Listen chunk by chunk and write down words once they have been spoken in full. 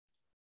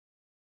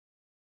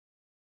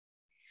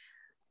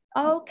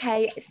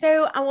Okay,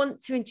 so I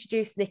want to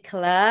introduce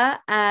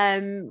Nicola.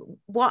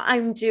 What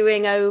I'm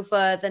doing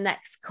over the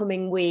next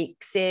coming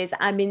weeks is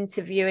I'm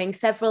interviewing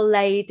several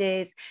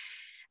ladies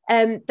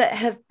that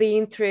have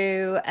been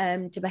through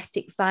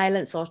domestic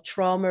violence or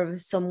trauma of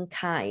some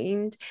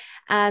kind.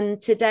 And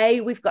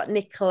today we've got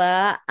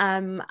Nicola,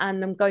 and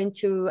I'm going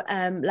to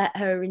let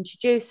her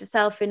introduce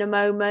herself in a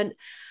moment.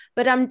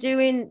 But I'm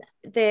doing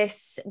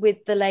this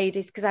with the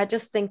ladies because I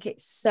just think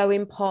it's so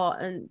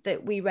important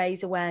that we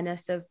raise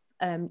awareness of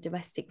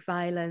domestic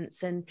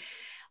violence. And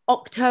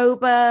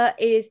October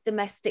is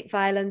Domestic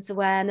Violence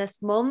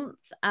Awareness Month.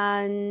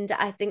 And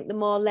I think the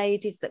more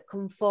ladies that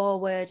come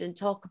forward and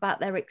talk about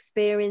their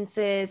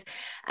experiences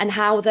and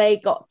how they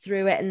got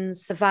through it and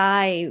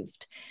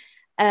survived,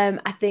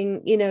 I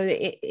think,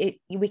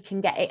 we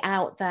can get it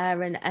out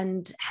there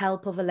and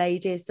help other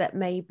ladies that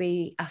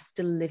maybe are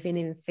still living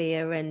in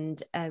fear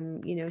and,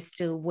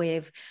 still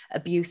with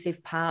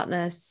abusive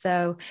partners.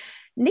 So,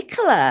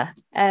 Nicola,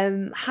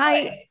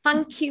 hi,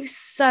 thank you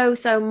so,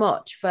 so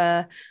much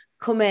for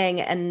coming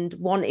and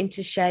wanting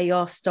to share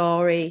your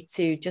story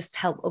to just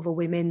help other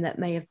women that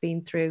may have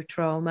been through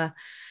trauma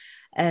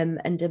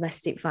and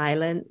domestic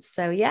violence.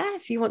 So, yeah,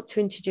 if you want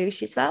to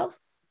introduce yourself.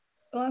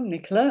 Well, I'm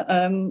Nicola.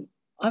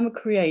 I'm a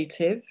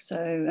creative,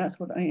 so that's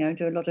what I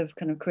do a lot of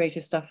kind of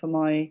creative stuff for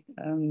my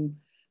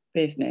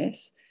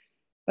business.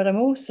 But I'm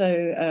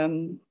also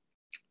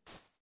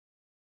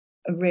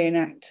a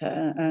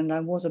reenactor, and I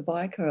was a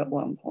biker at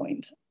one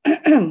point,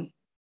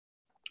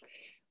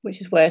 which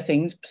is where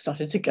things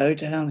started to go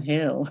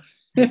downhill.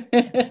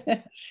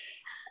 I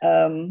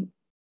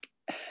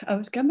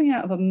was coming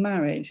out of a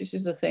marriage. This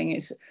is the thing.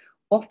 It's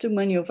often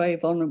when you're very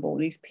vulnerable,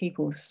 these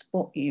people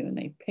spot you and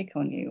they pick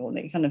on you, or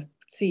they kind of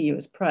see you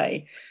as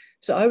prey.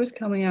 So I was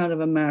coming out of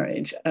a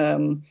marriage,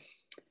 and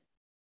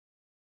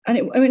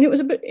it was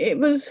a bit. It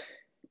was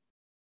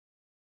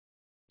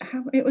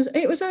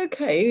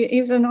okay. He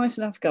was a nice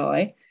enough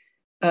guy.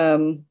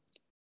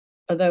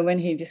 Although when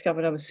he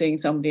discovered I was seeing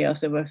somebody else,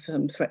 there were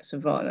some threats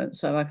of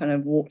violence. So I kind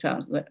of walked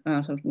out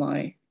of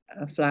my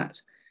flat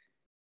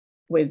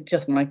with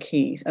just my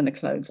keys and the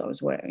clothes I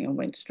was wearing and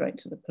went straight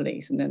to the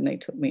police. And then they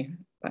took me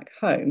back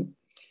home.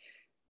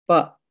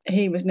 But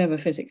he was never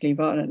physically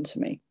violent to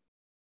me.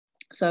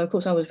 So, of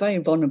course, I was very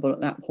vulnerable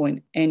at that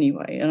point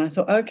anyway. And I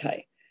thought,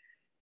 okay,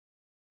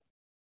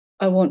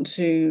 I want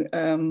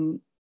to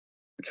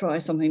try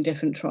something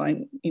different,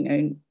 try,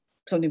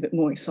 something a bit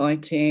more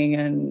exciting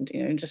and,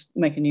 just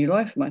make a new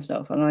life for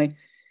myself. And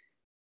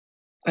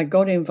I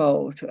got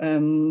involved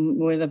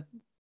with a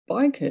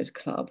bikers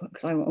club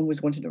because I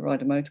always wanted to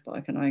ride a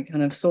motorbike, and I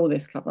kind of saw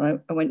this club,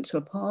 and I went to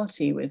a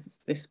party with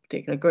this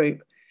particular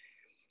group,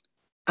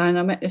 and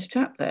I met this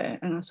chap there,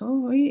 and I thought,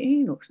 oh,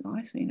 he looks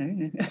nice,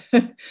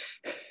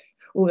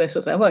 all this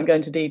sort of thing. I won't go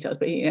into details,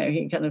 but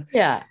he kind of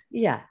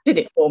did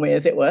it for me,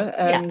 as it were,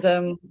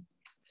 and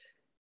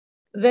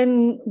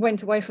then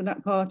went away from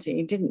that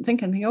party, didn't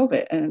think anything of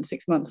it, and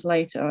 6 months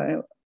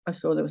later I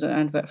saw there was an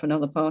advert for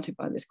another party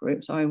by this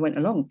group, so I went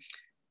along,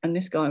 and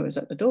this guy was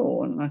at the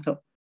door, and I thought,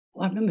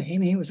 I remember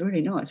him, he was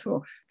really nice.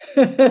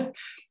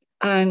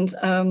 And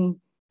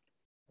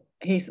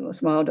he sort of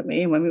smiled at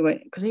me, and when we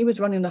went, because he was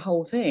running the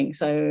whole thing,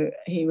 so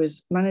he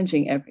was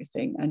managing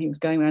everything, and he was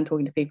going around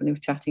talking to people, and he was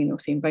chatting, and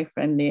seemed very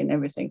friendly and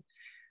everything.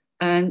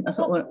 And I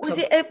thought, was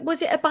it a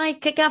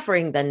biker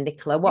gathering then,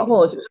 Nicola? It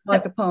was a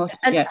biker party,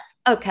 yeah.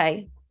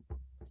 Okay.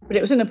 But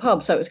it was in a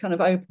pub, so it was kind of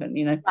open,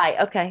 Right,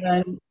 okay.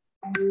 And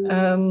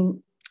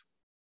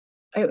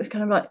it was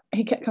kind of like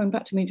he kept coming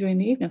back to me during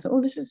the evening. I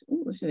thought, this is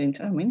interesting.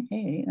 I'm in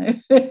here,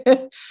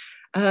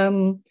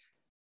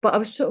 but I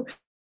was sort of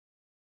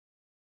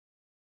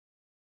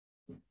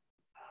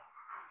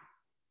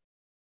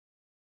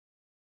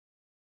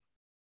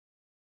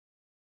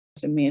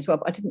in me as well.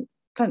 But I didn't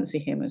fancy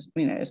him as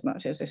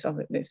much as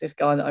this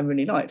guy that I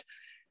really liked.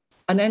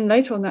 And then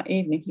later on that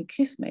evening, he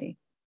kissed me,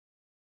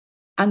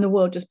 and the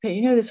world just,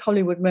 this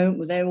Hollywood moment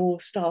where they're all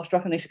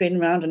starstruck and they spin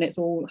around and it's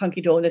all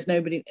hunky dory. There's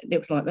nobody. It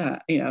was like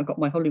that. I got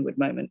my Hollywood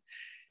moment.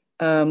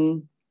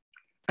 And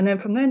then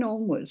from then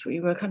onwards, we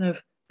were kind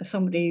of, as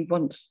somebody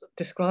once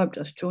described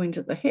us, joined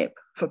at the hip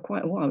for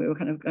quite a while. We were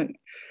kind of going,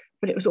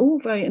 but it was all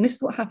very, and this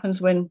is what happens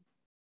when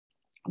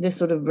this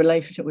sort of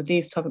relationship with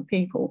these type of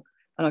people,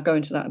 and I'll go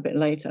into that a bit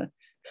later,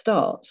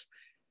 starts.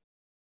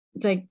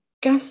 They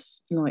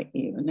gaslight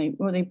you, and they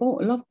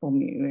love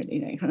bomb you,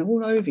 really, kind of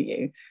all over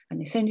you, and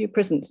they send you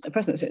presents,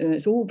 and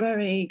it's all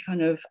very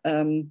kind of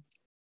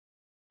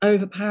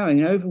overpowering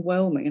and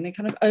overwhelming, and they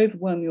kind of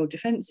overwhelm your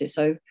defenses.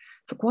 So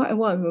for quite a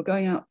while, we were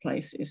going out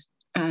places,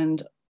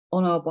 and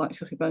on our bikes,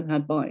 because we both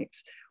had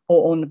bikes,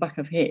 or on the back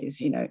of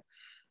his,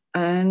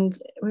 and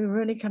we were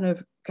really kind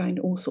of going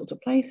to all sorts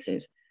of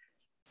places.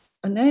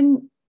 And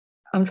then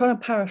I'm trying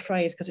to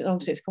paraphrase, because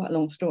obviously it's quite a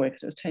long story,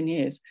 because it was 10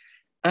 years.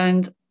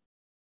 And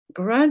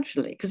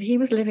gradually, because he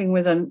was living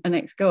with an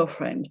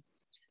ex-girlfriend,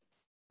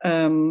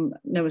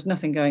 there was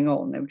nothing going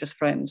on, they were just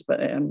friends, but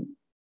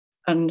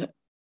and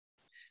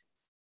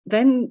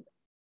then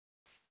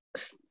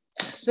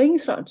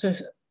things started to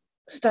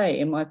stay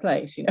in my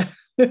place,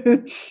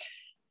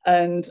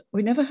 And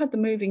we never had the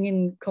moving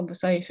in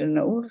conversation.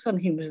 All of a sudden,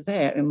 he was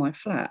there in my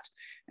flat,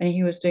 and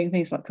he was doing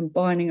things like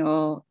combining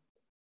our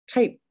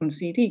tape and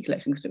CD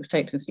collection, because it was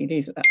tapes and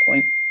CDs at that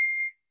point.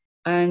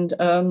 And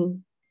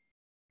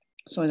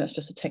sorry, that's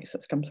just a text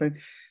that's come through.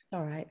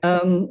 All right.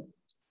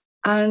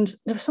 And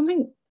there was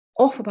something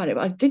off about it,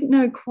 but I didn't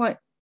know quite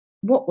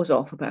what was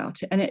off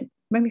about it, and it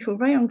made me feel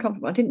very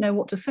uncomfortable. I didn't know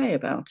what to say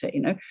about it,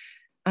 you know.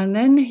 And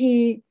then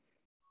he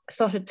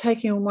started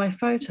taking all my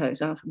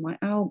photos out of my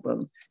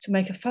album to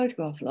make a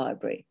photograph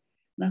library.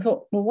 And I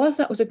thought, well, whilst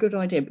that was a good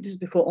idea, but this is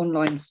before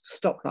online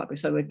stock library,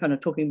 so we're kind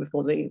of talking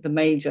before the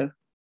major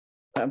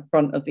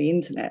brunt of the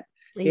internet,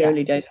 the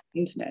early days of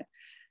the internet.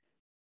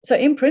 So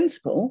in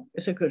principle,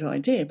 it's a good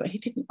idea, but he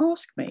didn't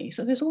ask me.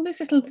 So there's all these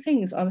little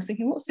things I was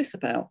thinking, what's this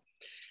about?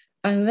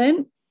 And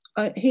then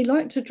he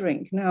liked to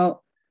drink.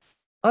 Now,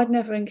 I'd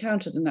never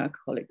encountered an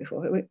alcoholic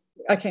before.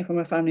 I came from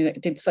a family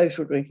that did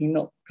social drinking,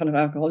 not kind of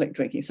alcoholic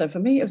drinking. So for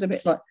me, it was a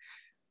bit like,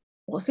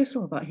 what's this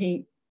all about?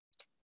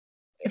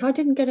 If I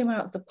didn't get him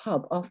out of the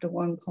pub after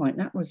one pint,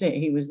 that was it.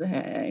 He was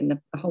there in the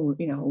whole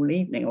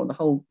evening, or the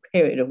whole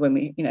period of when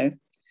we,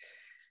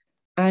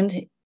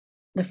 And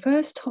the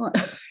first time,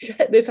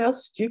 this how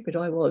stupid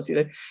I was,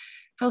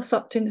 how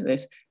sucked into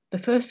this. The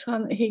first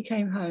time that he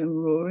came home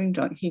roaring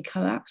drunk, he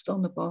collapsed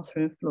on the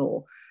bathroom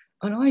floor,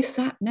 and I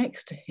sat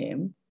next to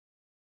him,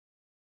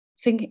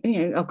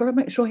 thinking, I've got to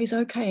make sure he's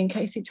okay in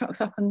case he chucks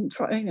up and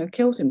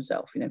kills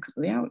himself, because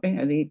of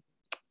the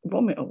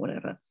vomit or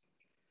whatever.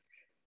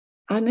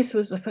 And this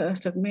was the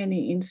first of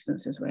many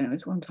instances where it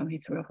was one time he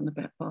threw up on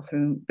the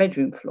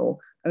bedroom floor.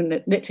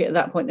 And literally at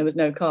that point, there was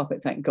no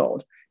carpet, thank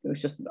God. It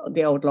was just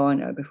the old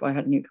lino before I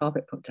had a new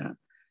carpet put down.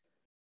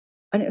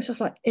 And it was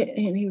just like,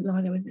 and he would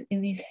lie there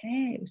in his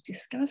hair. It was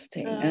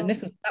disgusting. Oh. And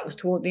that was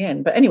toward the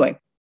end. But anyway,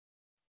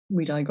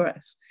 we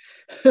digress.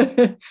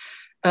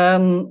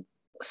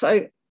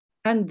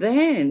 And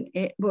then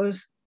it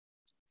was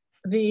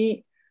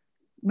the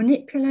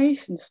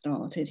manipulation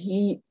started.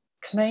 He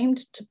claimed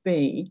to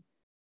be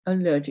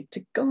allergic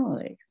to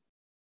garlic.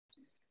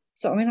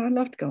 So, I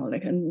loved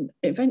garlic, and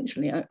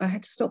eventually I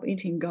had to stop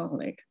eating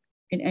garlic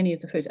in any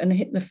of the foods. And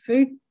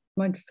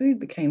my food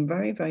became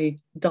very,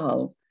 very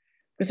dull.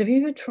 Because if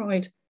you ever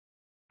tried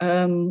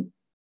to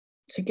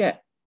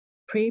get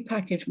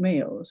pre-packaged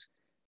meals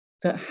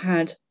that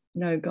had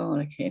no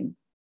garlic in,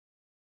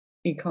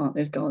 you can't.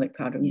 There's garlic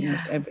powder in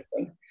almost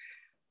everything.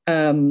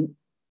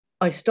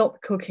 I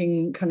stopped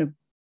cooking kind of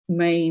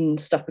main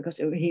stuff because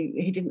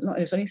he didn't like.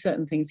 There's only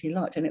certain things he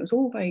liked, and it was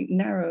all very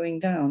narrowing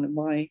down.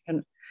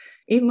 And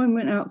even when we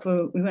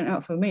went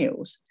out for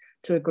meals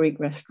to a Greek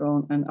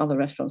restaurant and other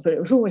restaurants, but it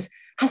was always,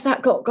 has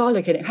that got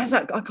garlic in it? Has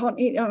that? I can't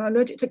eat. I'm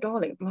allergic to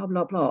garlic. Blah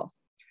blah blah.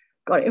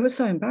 God, it was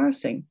so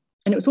embarrassing,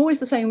 and it was always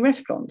the same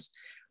restaurants.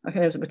 Okay,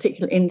 there was a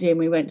particular Indian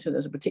we went to. There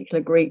was a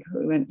particular Greek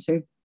we went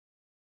to.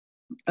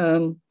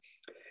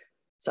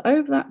 So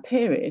over that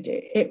period,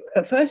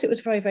 at first it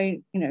was very,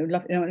 very,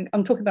 lovely.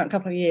 I'm talking about a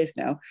couple of years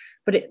now,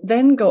 but it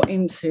then got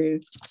into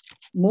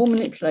more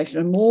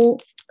manipulation and more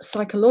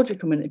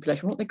psychological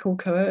manipulation, what they call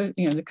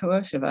the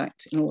coercive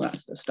act and all that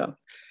sort of stuff.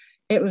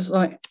 It was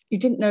like you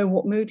didn't know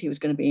what mood he was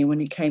going to be in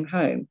when he came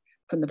home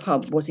from the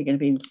pub. Was he going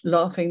to be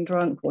laughing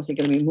drunk? Was he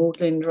going to be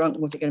maudlin drunk?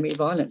 Was he going to be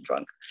violent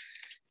drunk?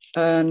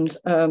 And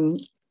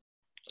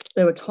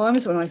there were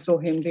times when I saw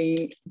him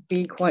be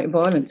quite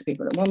violent to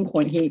people. At one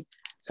point,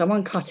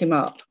 someone cut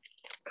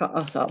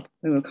us up.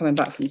 We were coming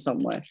back from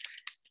somewhere,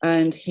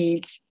 and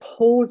he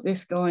pulled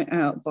this guy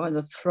out by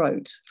the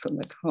throat from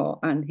the car,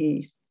 and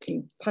he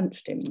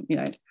punched him.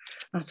 And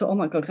I thought, oh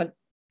my God! And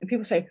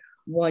people say,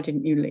 why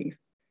didn't you leave?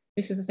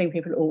 This is the thing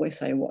people always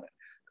say. What?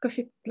 Because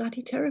you're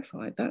bloody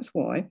terrified. That's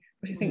why.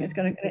 Because you think it's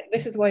going to.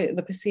 This is the way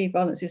the perceived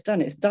violence is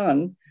done. It's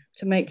done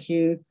to make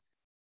you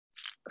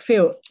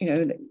feel,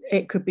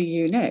 it could be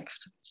you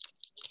next.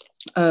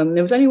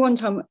 There was only one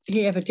time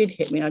he ever did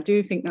hit me. I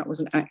do think that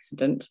was an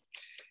accident.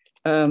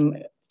 He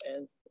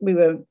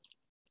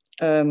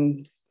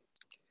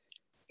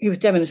was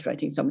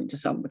demonstrating something to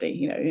somebody,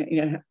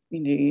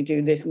 you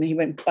do this, and he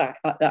went back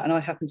like that, and I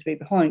happened to be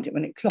behind him,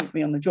 and it clonked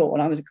me on the jaw,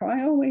 and I was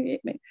crying, oh, he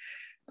hit me.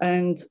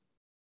 And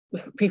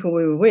the people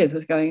we were with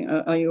was going,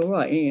 are you all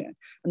right?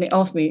 And they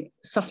asked me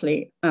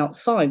subtly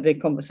outside the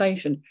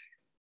conversation,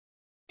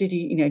 did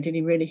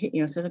he really hit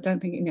you? I said, I don't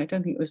think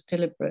it was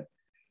deliberate.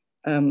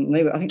 I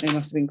think they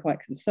must have been quite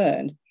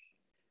concerned.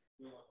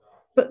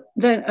 But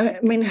then,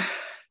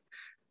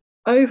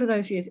 over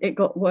those years, it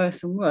got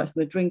worse and worse.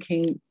 The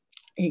drinking,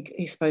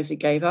 he supposedly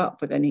gave up,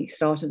 but then he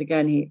started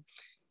again.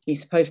 He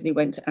supposedly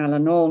went to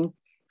Al-Anon.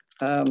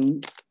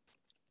 And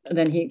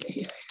then he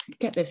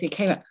get this, he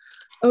came out,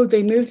 oh,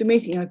 they moved the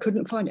meeting, I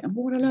couldn't find it. And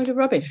what a load of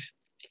rubbish.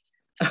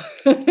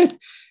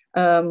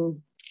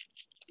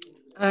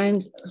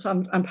 And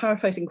so I'm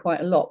paraphrasing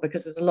quite a lot,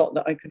 because there's a lot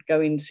that I could go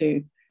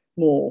into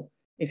more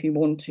if you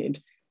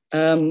wanted.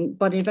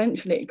 But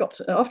eventually it got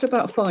to, after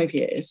about 5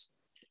 years,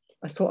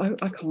 I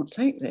thought, I can't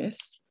take this.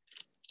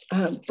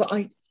 But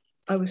I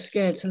was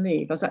scared to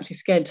leave. I was actually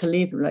scared to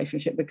leave the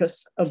relationship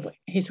because of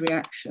his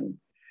reaction.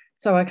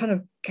 So I kind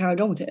of carried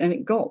on with it, and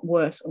it got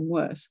worse and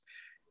worse.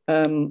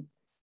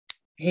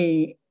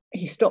 He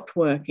stopped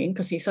working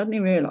because he suddenly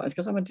realised,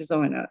 because I'm a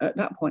designer, at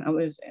that point I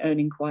was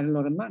earning quite a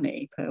lot of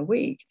money per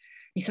week.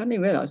 He suddenly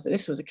realised that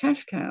this was a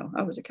cash cow.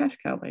 I was a cash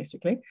cow,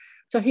 basically.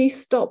 So he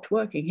stopped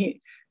working.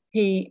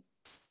 He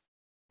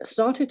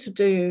started to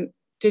do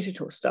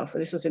digital stuff.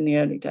 This was in the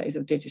early days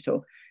of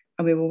digital.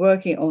 And we were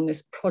working on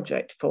this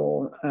project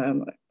for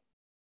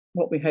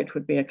what we hoped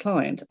would be a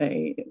client.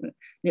 It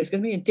was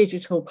going to be a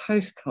digital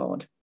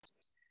postcard.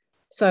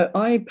 So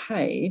I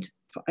paid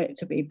for it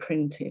to be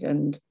printed,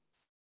 and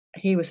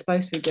he was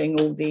supposed to be doing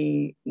all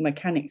the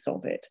mechanics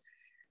of it.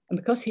 And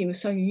because he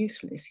was so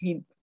useless,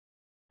 I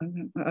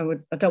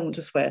don't want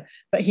to swear,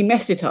 but he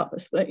messed it up.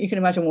 You can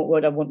imagine what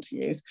word I want to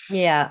use.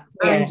 Yeah.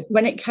 And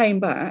when it came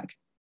back,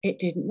 it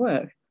didn't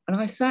work. And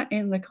I sat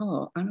in the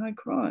car and I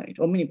cried,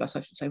 or minibus,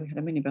 I should say. We had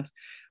a minibus.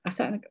 I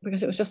sat in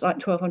because it was just like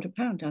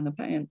 £1,200 down the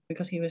pan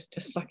because he was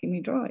just sucking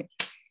me dry.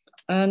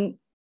 And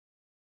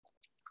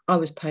I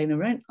was paying the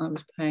rent, I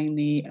was paying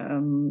the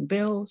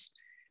bills,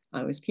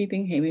 I was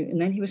keeping him.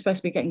 And then he was supposed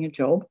to be getting a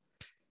job.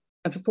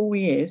 And for 4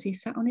 years, he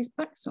sat on his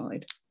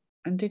backside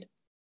and did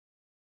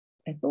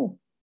it all.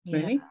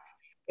 Really,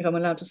 if I'm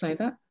allowed to say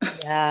that.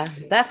 Yeah,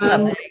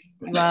 definitely.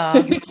 Without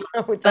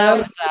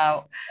a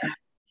doubt.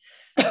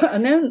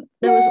 And then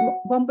there was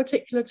one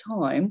particular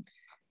time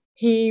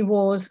he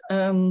was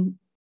a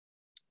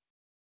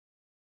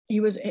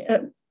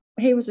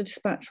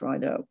dispatch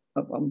rider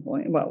at one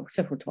point, well,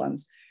 several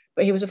times,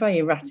 but he was a very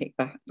erratic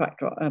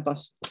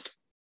bus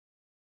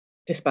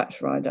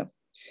dispatch rider.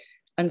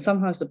 And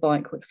sometimes the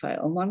bike would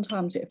fail. And one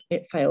time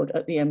it failed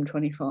at the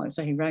M25.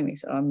 So he rang me,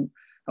 said,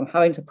 I'm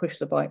having to push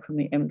the bike from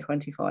the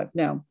M25.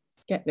 Now,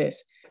 get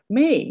this,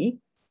 me,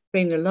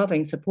 being the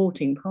loving,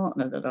 supporting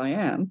partner that I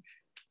am,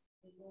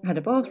 had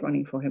a bath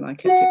running for him. I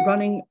kept it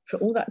running for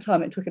all that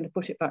time it took him to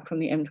push it back from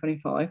the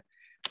M25.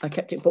 I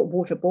kept it,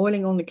 water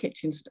boiling on the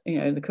kitchen,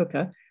 the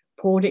cooker,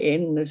 poured it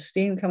in, and there's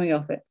steam coming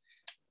off it.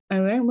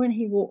 And then when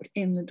he walked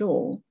in the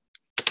door,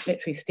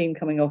 literally steam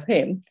coming off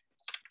him,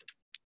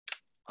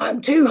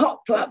 I'm too hot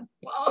for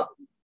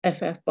a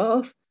FF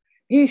bath.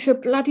 You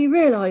should bloody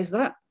realise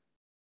that.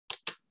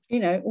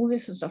 All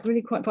this and stuff,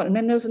 really quite fun. And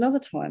then there was another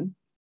time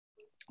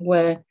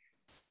where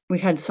we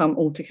had some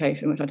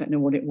altercation, which I don't know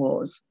what it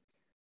was.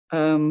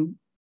 And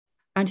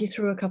he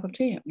threw a cup of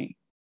tea at me.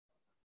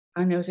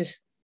 And there was this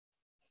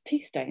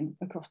tea stain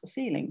across the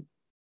ceiling.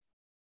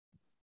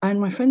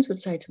 And my friends would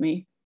say to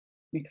me,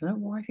 Nicola,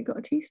 why have you got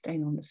a tea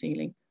stain on the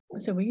ceiling? I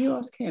said, well, you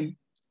ask him.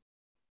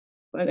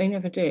 But they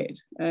never did.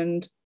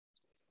 And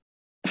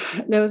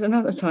there was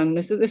another time,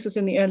 this was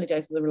in the early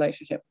days of the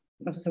relationship.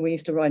 As I said, we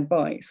used to ride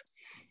bikes.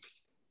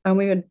 And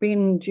we had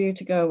been due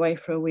to go away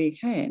for a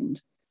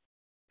weekend.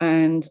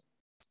 And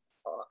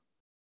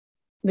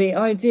the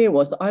idea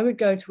was that I would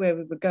go to where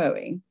we were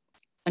going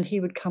and he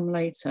would come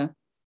later.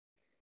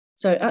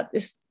 So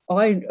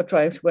I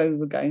drove to where we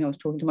were going. I was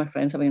talking to my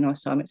friends, having a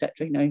nice time,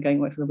 etc., going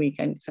away for the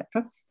weekend, etc.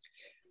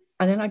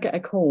 And then I get a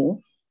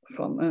call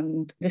from,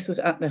 and this was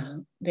at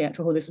the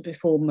actual hall, this was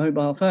before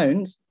mobile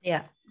phones.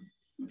 Yeah.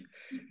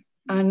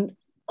 And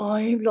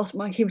I lost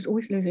he was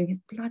always losing his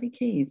bloody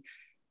keys.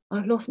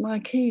 I've lost my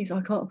keys.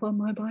 I can't find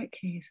my bike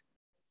keys.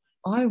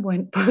 I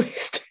went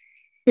ballistic.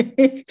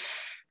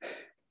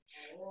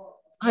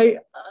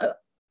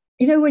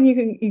 When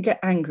you get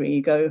angry,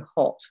 you go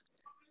hot.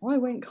 I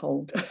went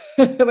cold.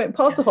 I went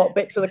past the hot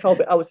bit to the cold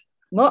bit. I was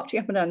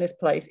marching up and down this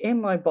place in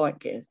my bike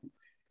gear.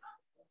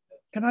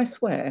 Can I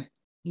swear?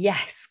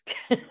 Yes.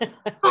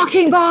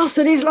 Fucking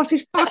bastard, he's lost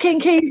his fucking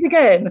keys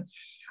again.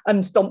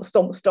 And stomp,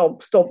 stomp,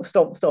 stomp, stomp,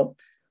 stomp, stomp.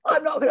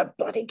 I'm not going to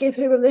bloody give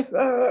him a lift.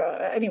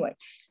 Anyway,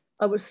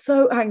 I was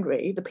so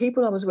angry. The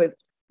people I was with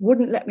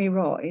wouldn't let me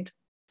ride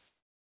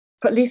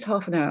for at least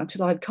half an hour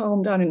until I'd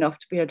calmed down enough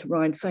to be able to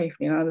ride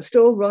safely. And I was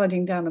still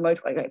riding down the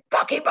motorway going,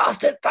 fucking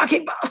bastard,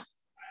 fucking bastard.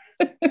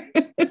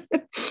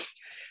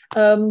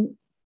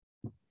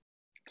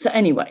 So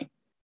anyway,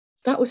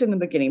 that was in the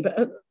beginning.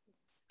 But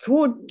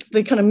toward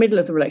the kind of middle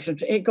of the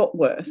relationship, it got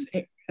worse.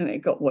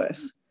 It got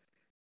worse.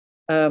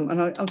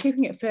 And I'm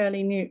keeping it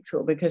fairly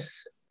neutral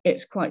because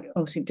it's quite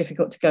obviously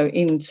difficult to go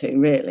into,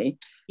 really.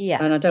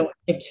 Yeah. And I don't want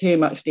to give too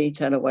much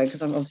detail away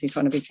because I'm obviously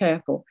trying to be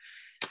careful.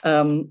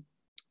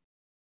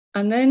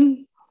 And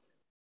then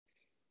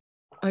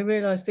I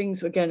realised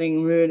things were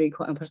getting really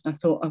quite unpleasant. I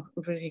thought, I've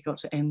really got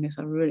to end this.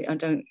 I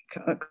don't.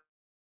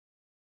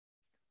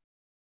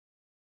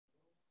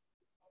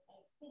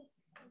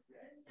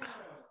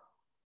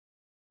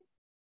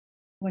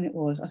 When it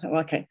was, I thought,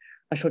 well, okay,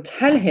 I shall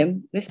tell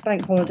him this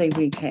bank holiday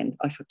weekend,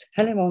 I shall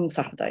tell him on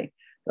Saturday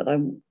that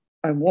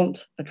I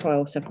want a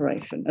trial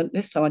separation. And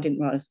this time I didn't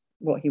realise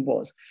what he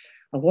was.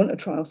 I want a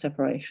trial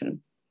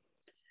separation.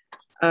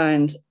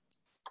 And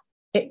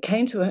it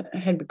came to a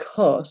head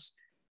because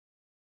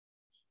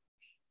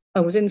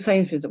I was in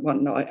Sainsbury's at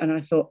one night and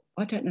I thought,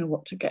 I don't know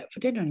what to get for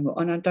dinner anymore.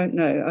 And I don't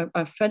know,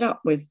 I'm fed up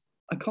with,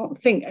 I can't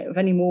think of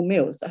any more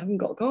meals that haven't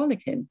got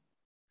garlic in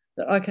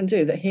that I can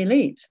do that he'll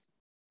eat.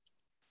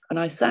 And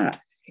I sat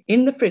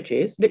in the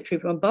fridges, literally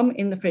with my bum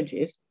in the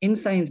fridges, in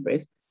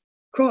Sainsbury's,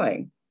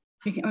 crying,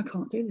 thinking, I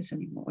can't do this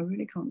anymore. I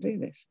really can't do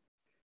this.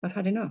 I've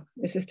had enough.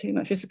 This is too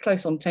much. This is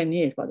close on 10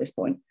 years by this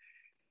point.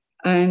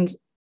 And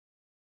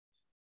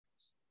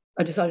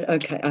I decided,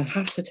 okay, I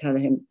have to tell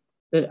him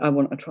that I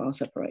want a trial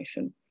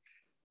separation.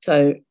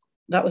 So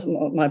that was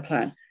my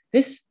plan.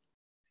 This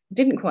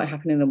didn't quite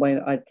happen in the way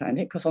that I'd planned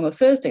it, because on a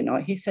Thursday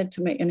night, he said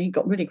to me, and he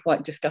got really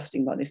quite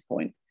disgusting by this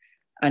point,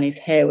 and his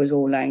hair was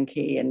all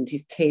lanky, and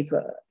his teeth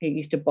were, he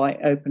used to bite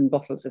open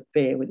bottles of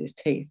beer with his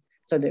teeth.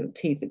 So the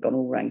teeth had gone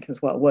all rank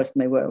as well, worse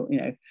than they were,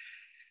 you know.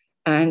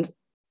 And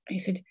he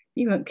said,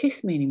 you won't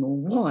kiss me anymore.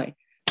 Why?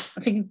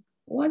 I'm thinking,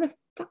 why the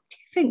fuck do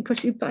you think?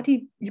 Because your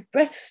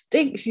breath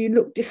stinks, you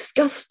look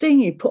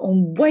disgusting, you put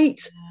on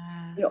weight,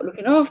 you're not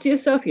looking after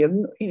yourself, you're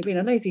being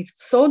a lazy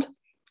sod.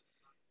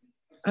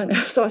 And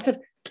so I said,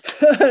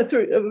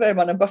 bear in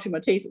mind, I'm brushing my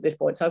teeth at this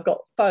point, so I've got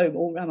foam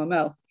all around my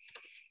mouth.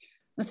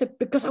 I said,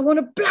 because I want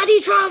a bloody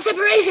trial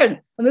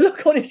separation. And the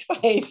look on his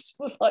face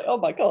was like, oh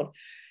my God.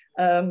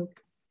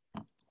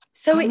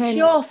 So it's then,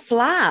 your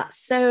flat.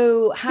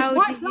 So how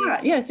it's my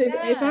flat? Yes, it's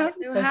a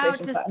housing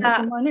association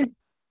flat.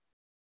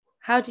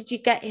 How did you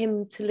get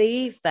him to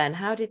leave then?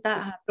 How did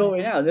that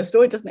happen? The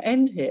story doesn't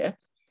end here.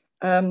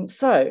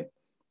 So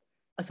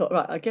I thought,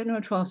 right, I'll get him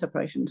a trial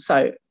separation.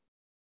 So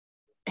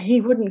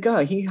he wouldn't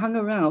go. He hung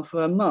around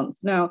for a month.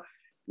 Now,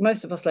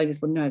 most of us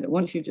ladies will know that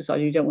once you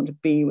decide you don't want to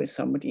be with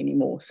somebody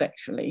anymore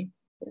sexually,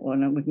 well,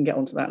 we can get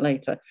onto that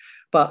later,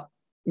 but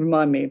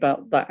remind me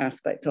about that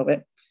aspect of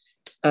it.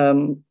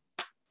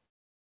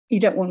 You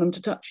don't want them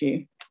to touch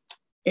you.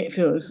 It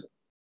feels,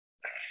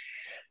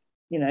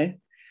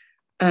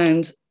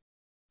 and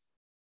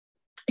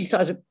he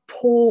started to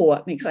pour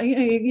at me. So,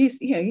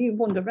 you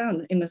wander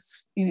around in a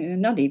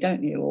nuddy,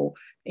 don't you, or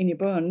in your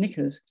bra and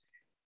knickers.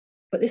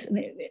 But this,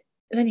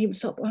 and then he would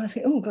stop, and I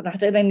say, oh God, I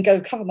had to then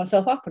go cover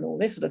myself up and all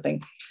this sort of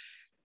thing.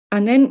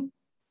 And then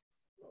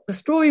the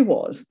story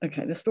was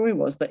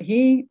that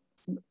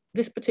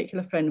this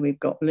particular friend we've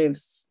got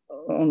lives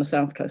on the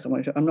south coast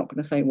somewhere. I'm not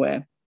going to say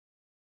where.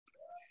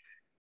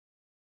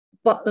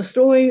 But the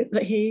story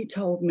that he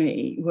told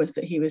me was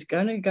that he was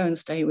going to go and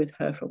stay with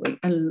her for a week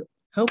and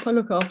help her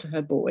look after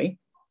her boy.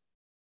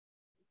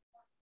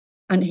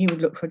 And he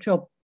would look for a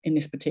job in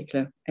this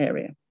particular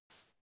area.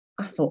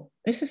 I thought,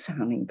 this is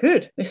sounding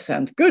good. This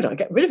sounds good. I'll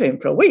get rid of him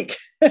for a week.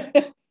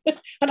 And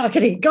I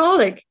could eat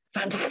garlic.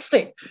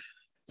 Fantastic.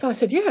 So I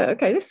said, yeah,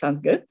 okay, this sounds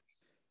good.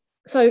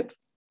 So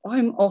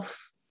I'm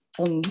off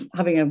on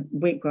having a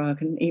week where I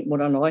can eat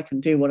what I like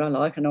and do what I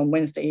like. And on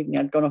Wednesday evening,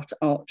 I'd gone off to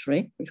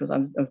archery, I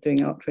was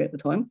doing archery at the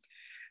time.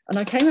 And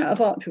I came out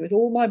of archery with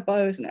all my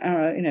bows and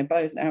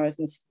arrows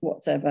and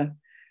whatever,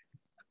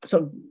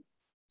 sort of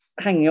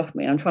hanging off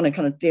me. I'm trying to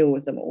kind of deal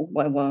with them all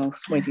while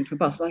waiting for a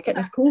bus. And I get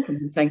this call from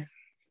him saying,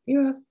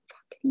 you're a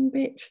fucking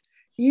bitch.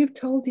 You've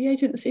told the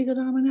agency that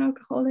I'm an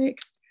alcoholic.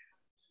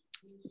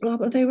 Blah,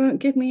 blah. They won't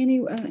give me any.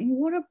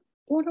 What a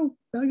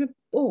load of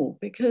bull.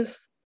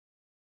 Because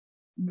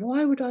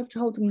why would I have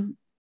told them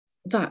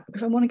that?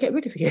 Because I want to get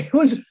rid of you.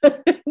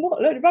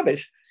 What a load of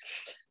rubbish.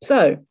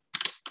 So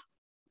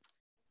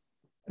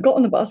I got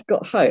on the bus,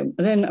 got home,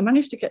 and then I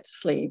managed to get to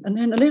sleep. And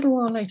then a little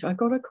while later, I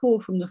got a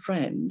call from the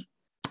friend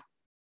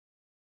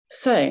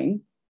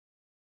saying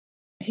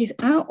he's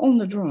out on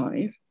the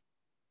drive,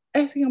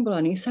 effing and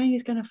blowing, he's saying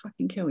he's going to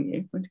fucking kill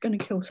you, or he's going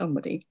to kill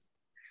somebody.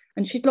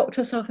 And she'd locked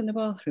herself in the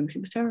bathroom. She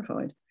was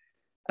terrified.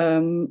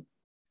 And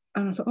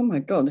I thought, oh my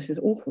God, this is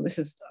awful.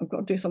 I've got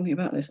to do something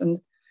about this. And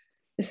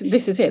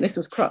this is it. This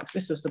was crux.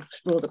 This was the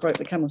straw that broke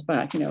the camel's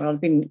back.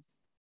 I'd been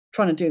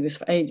trying to do this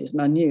for ages,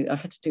 and I knew I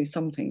had to do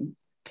something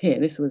here.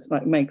 This was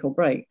like make or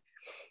break.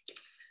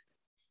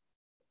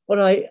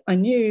 But I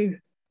knew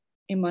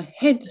in my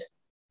head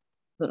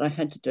that I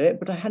had to do it,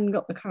 but I hadn't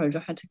got the courage. I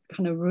had to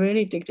kind of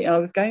really dig deep. I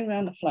was going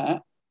around the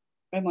flat.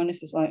 Bear in mind,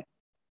 this is like,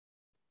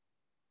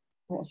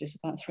 what's this,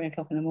 about 3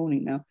 o'clock in the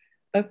morning now,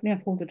 opening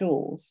up all the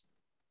doors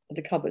of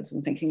the cupboards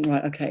and thinking,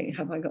 right, okay,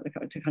 have I got the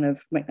courage to kind of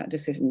make that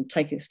decision,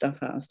 take his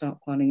stuff out and start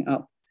piling it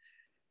up?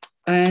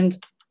 And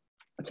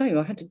I tell you,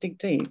 I had to dig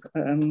deep.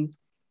 Then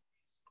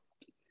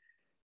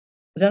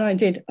I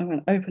did. I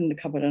went, opened the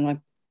cupboard and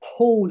I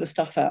pulled the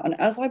stuff out. And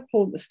as I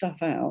pulled the stuff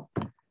out,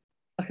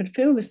 I could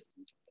feel this.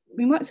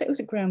 We might say it was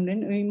a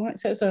grounding. We might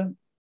say it was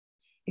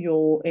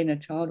your inner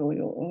child,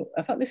 or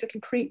I felt this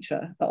little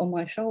creature on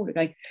my shoulder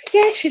going,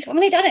 yes, she's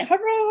finally done it.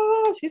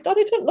 Hurrah! She's done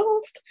it at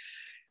last.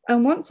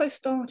 And once I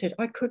started,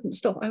 I couldn't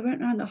stop. I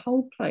went around the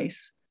whole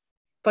place,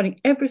 finding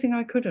everything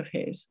I could of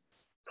his,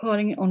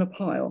 piling it on a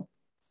pile.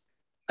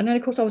 And then,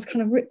 of course, I was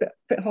kind of a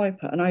bit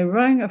hyper. And I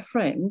rang a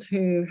friend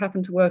who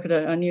happened to work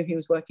I knew he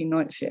was working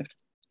night shift.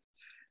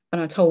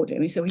 And I told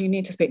him, he said, well, you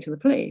need to speak to the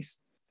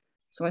police.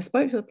 So I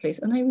spoke to the police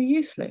and they were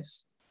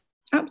useless.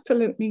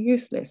 Absolutely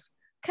useless.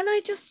 Can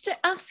I just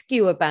ask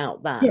you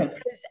about that? Yes.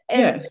 Because,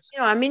 yes.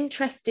 I'm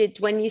interested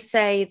when you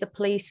say the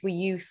police were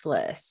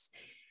useless.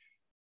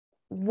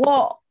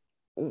 What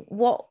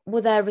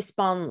were their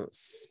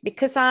response?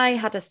 Because I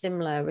had a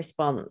similar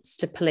response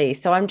to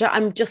police. So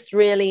I'm just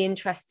really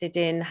interested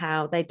in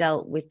how they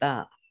dealt with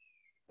that.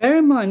 Bear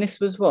in mind, this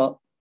was what,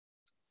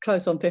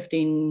 close on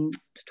 15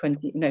 to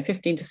 20,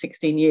 15 to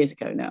 16 years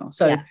ago now.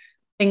 So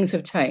things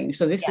have changed.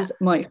 So this was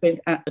my experience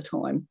at the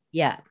time.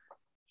 Yeah.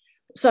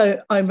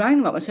 So I rang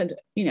them up. I said,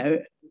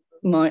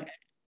 my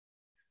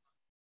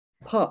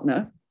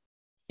partner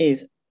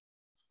is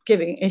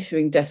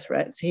issuing death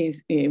threats.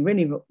 He's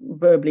really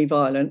verbally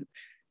violent,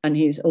 and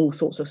he's all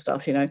sorts of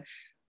stuff, And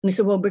he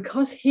said, well,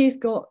 because he's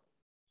got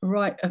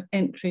right of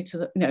entry to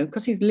the,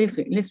 because he lives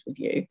with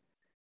you,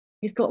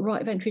 he's got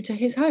right of entry to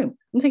his home.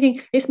 I'm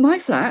thinking, it's my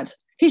flat.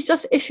 He's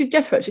just issued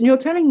death threats, and you're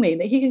telling me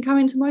that he can come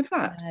into my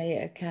flat.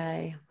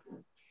 Okay.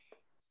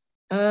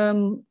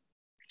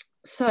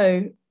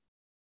 So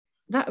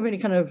that really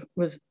kind of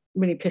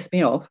really pissed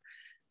me off,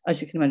 as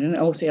you can imagine.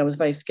 Obviously, I was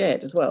very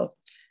scared as well.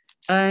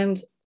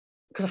 And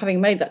because having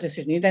made that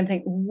decision, you then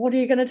think, what are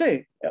you going to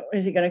do?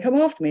 Is he going to come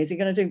after me? Is he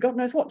going to do God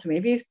knows what to me?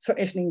 If he's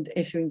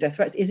issuing death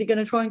threats, is he going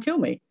to try and kill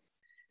me?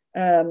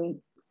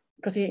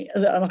 Because he,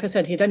 like I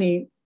said, he'd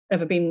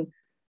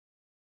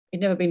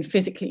never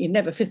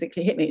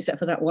physically hit me except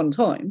for that one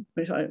time,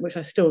 which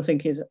I still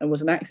think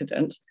was an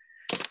accident,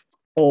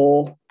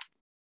 or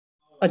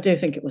I do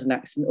think it was an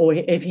accident, or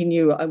if he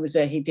knew I was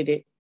there, he did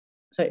it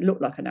so it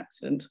looked like an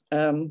accident.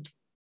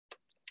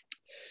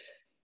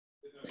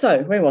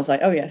 So where was I?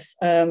 Oh yes,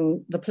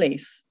 the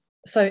police.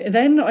 So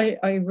then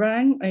I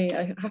rang.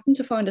 I happened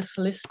to find a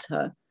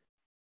solicitor,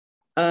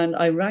 and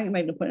I rang,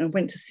 made an appointment, and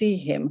went to see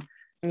him.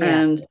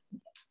 Yeah. And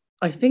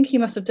I think he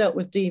must have dealt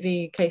with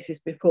DV cases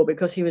before,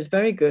 because he was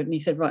very good. And he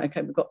said, right,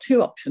 okay, we've got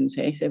two options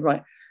here. He said,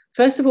 right,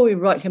 first of all, we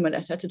write him a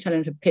letter to tell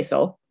him to piss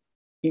off.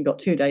 You've got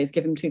 2 days,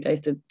 give him 2 days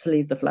to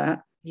leave the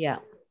flat. Yeah.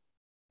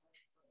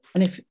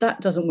 And if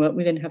that doesn't work,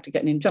 we then have to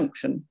get an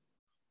injunction.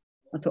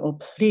 I thought, oh,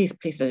 please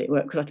let it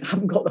work, because I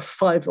haven't got the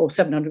 500 or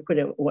 700 quid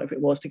or whatever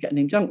it was to get an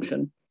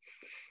injunction.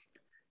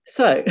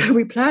 So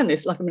we planned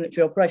this like a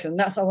military operation. And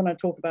that's what I want to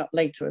talk about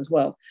later as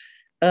well.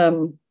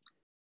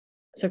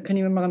 So can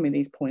you remind me of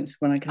these points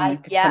when I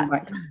can come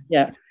back?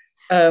 Yeah.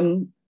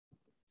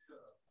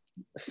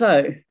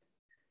 So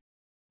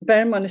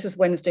bear in mind, this is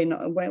Wednesday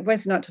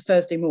night to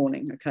Thursday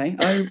morning, okay?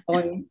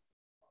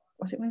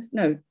 Was it Wednesday?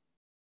 No.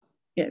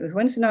 Yeah, it was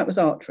Wednesday night was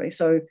archery.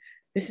 So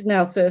this is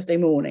now Thursday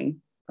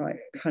morning, right,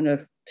 kind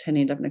of 10,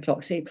 11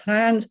 o'clock. So he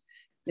planned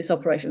this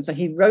operation. So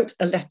he wrote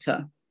a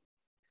letter,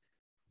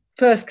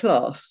 first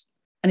class,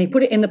 and he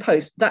put it in the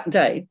post that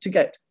day to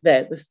get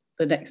there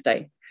the next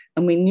day.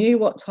 And we knew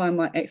what time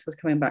my ex was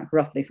coming back,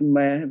 roughly, from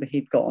wherever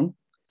he'd gone.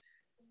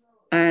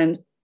 And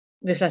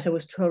this letter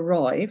was to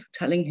arrive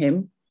telling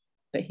him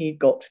that he'd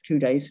got 2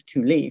 days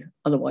to leave.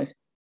 Otherwise,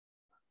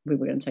 we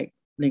were going to take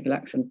legal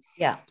action.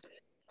 Yeah.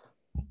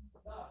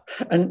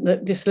 And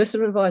the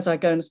solicitor advised I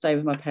go and stay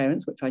with my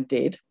parents, which I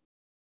did.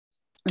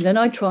 And then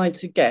I tried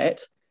to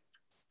get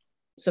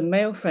some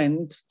male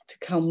friends to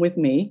come with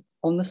me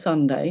on the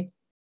Sunday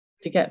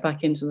to get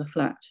back into the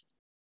flat.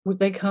 Would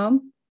they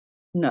come?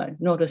 No,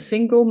 not a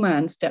single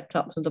man stepped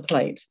up to the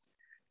plate.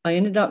 I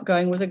ended up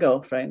going with a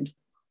girlfriend,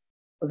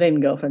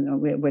 then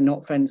girlfriend. We're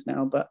not friends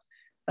now, but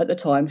at the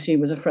time she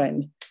was a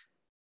friend.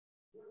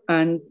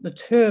 And the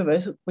two of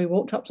us, we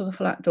walked up to the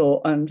flat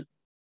door, and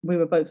we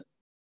were both,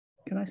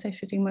 can I say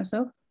shitting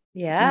myself?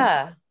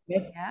 Yeah.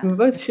 Yes, yeah. We were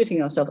both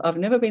shitting ourselves. I've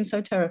never been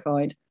so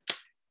terrified.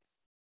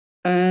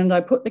 And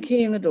I put the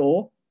key in the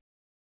door,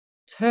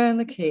 turned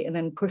the key, and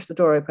then pushed the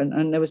door open,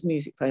 and there was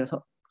music playing. I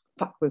thought,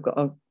 fuck, we've got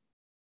a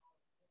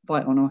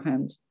fight on our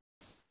hands.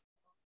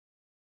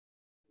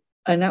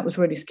 And that was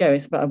really scary.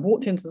 But I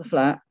walked into the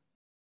flat,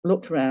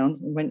 looked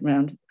around and went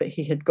round, but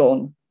he had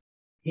gone.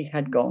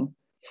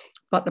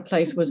 But the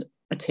place was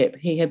a tip.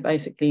 He had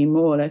basically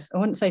more or less, I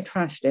wouldn't say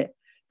trashed it,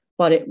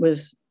 but it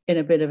was in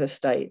a bit of a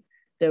state.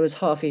 There was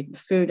half-eaten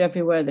food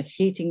everywhere. The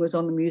heating was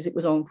on, the music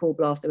was on full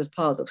blast. There was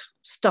piles of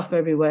stuff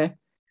everywhere.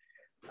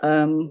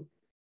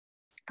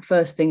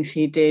 First thing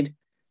she did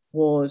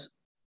was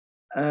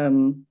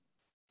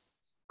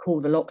call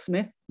the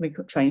locksmith. We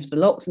could change the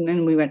locks, and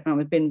then we went around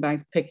with bin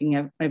bags,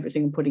 picking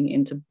everything, putting it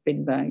into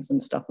bin bags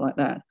and stuff like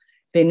that.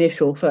 The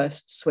initial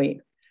first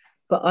sweep.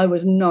 But I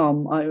was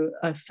numb.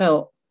 I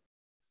felt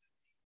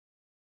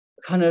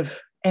kind of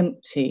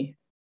empty,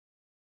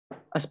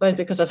 I suppose,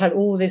 because I'd had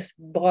all this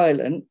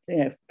violence,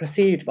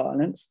 perceived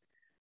violence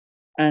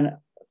and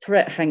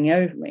threat hanging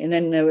over me. And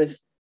then there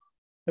was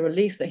the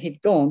relief that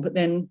he'd gone, but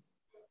then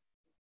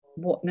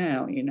what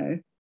now,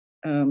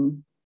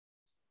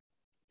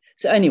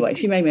 So anyway,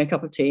 she made me a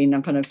cup of tea,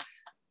 and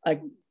I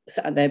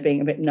sat there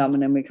being a bit numb,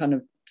 and then we kind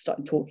of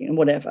started talking and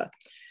whatever.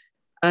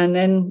 And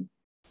then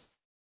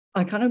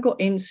I kind of got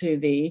into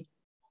the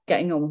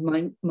getting on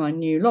with my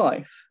new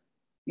life,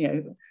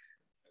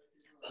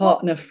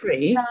 partner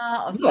free.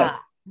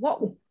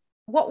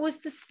 What was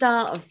the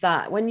start of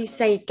that? When you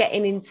say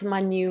getting into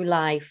my new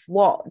life,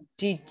 what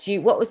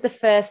was the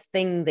first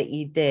thing that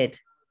you did?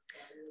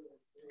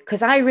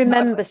 Because I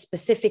remember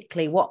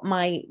specifically what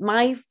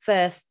my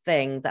first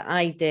thing that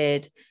I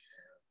did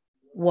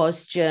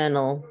was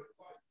journal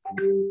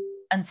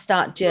and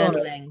start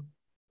journaling,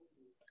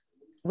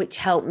 which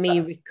helped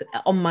me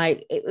on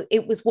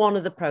it was one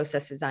of the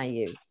processes I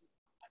used.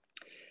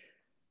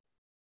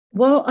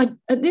 Well,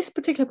 at this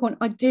particular point,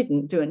 I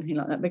didn't do anything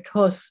like that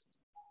because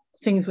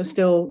things were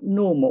still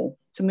normal.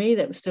 To me,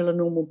 that was still a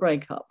normal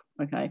breakup,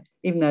 okay,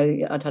 even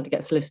though I'd had to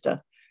get a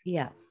solicitor.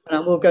 Yeah. And I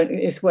will go,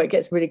 it's where it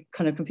gets really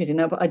kind of confusing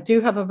now, but I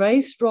do have a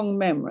very strong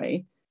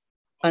memory,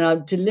 and I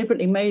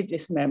deliberately made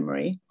this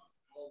memory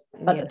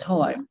at the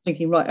time,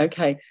 thinking, right,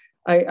 okay,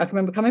 I can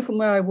remember coming from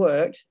where I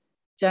worked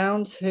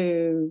down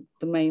to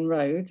the main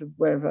road,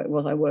 wherever it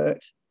was I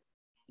worked,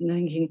 and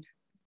thinking,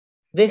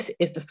 this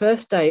is the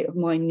first day of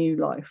my new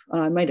life.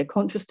 And I made a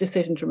conscious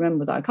decision to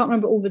remember that. I can't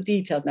remember all the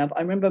details now, but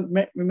I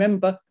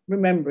remember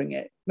remembering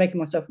it, making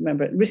myself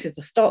remember it. This is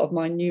the start of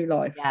my new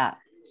life. Yeah.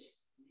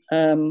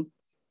 So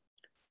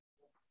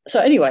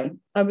anyway,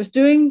 I was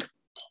doing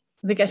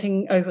the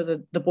getting over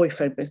the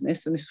boyfriend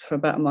business, and this was for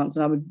about a month,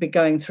 and I would be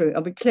going through,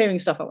 I'd be clearing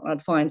stuff up, and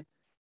I'd find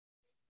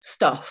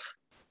stuff,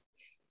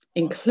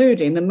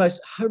 including the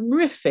most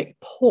horrific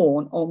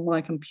porn on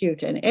my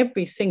computer in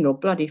every single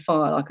bloody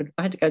file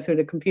I had to go through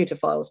the computer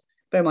files.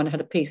 Bear in mind, I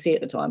had a PC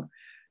at the time.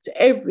 So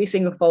every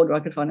single folder I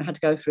could find, I had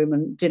to go through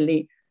and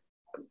delete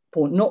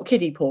porn, not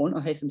kiddie porn,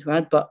 I hasten to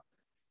add, but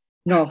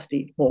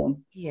nasty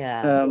porn.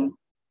 Yeah.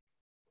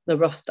 The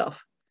rough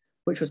stuff,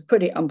 which was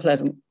pretty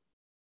unpleasant.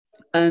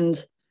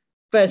 And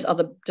various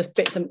other just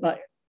bits of like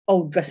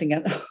old dressing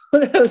gown.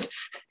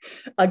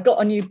 I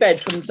got a new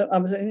bed from, I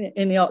was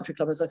in the archery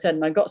club, as I said,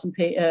 and I got some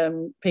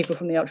people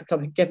from the archery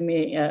club who gave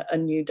me a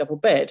new double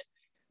bed,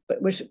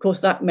 but which of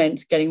course that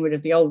meant getting rid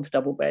of the old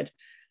double bed,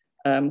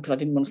 because I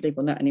didn't want to sleep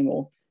on that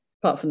anymore,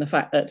 apart from the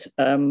fact that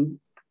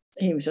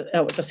he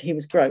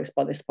was gross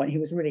by this point. He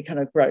was really kind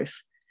of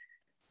gross,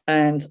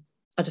 and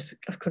I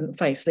couldn't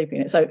face sleeping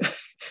in it. So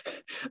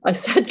I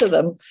said to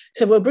them,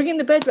 so we're bringing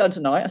the bed round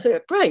tonight. I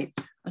said, great.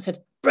 I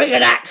said, bring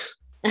an axe.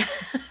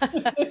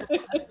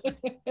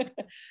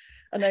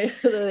 And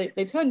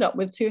they turned up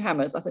with 2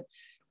 hammers. I said,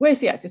 where's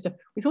the axe? They said,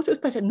 we thought it was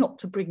better not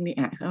to bring the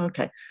axe. Oh,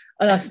 okay.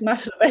 And I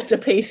smashed the bed to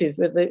pieces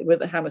with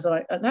the hammers.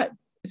 And I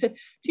said,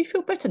 do you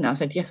feel better now? I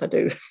said, yes, I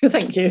do.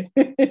 Thank you.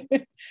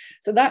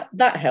 So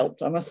that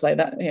helped, I must say.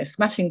 That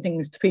smashing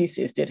things to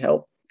pieces did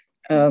help.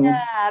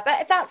 Yeah,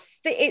 but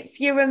it's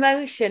your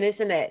emotion,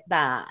 isn't it?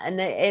 That and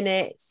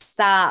it's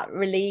that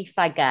relief,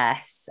 I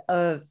guess,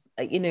 of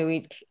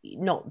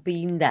not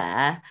being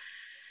there.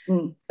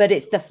 But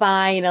it's the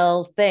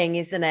final thing,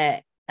 isn't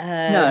it?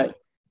 No,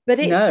 but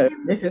it's no.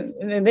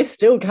 This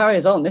still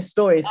carries on. This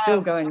story is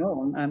still going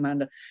on,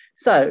 Amanda.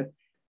 So,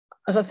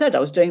 as I said, I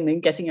was doing the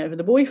getting over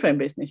the boyfriend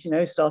business.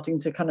 Starting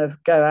to kind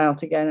of go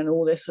out again and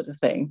all this sort of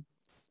thing.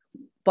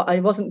 But I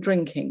wasn't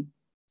drinking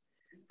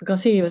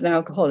because he was an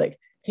alcoholic.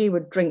 He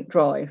would drink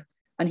drive,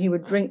 and he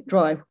would drink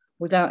drive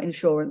without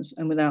insurance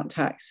and without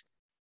tax.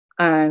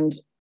 And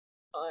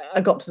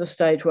I got to the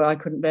stage where I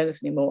couldn't bear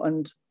this anymore,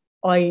 and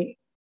I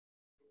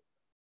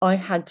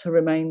had to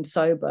remain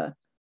sober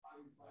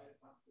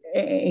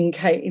in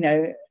case,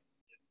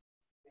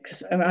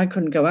 because I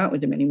couldn't go out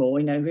with him anymore.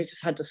 We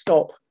just had to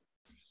stop.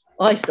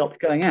 I stopped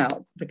going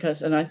out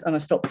and I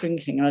stopped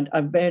drinking. I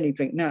barely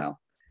drink now,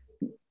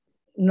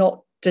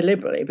 not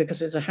deliberately,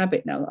 because it's a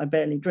habit now that I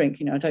barely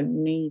drink. I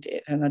don't need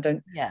it, and I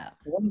don't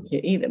want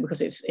it either, because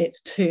it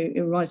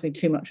reminds me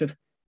too much of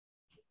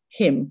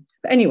him.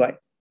 But anyway,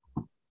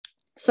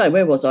 so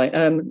where was I?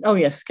 Oh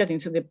yes,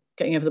 getting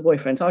over the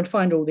boyfriend. So I'd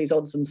find all these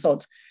odds and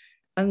sods,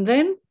 and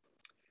then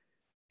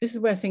this is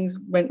where things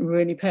went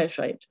really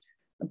pear-shaped.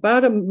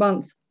 About a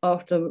month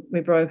after we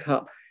broke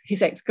up,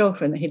 his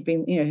ex-girlfriend that he'd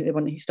been, the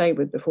one that he stayed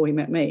with before he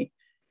met me,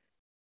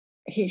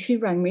 she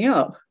rang me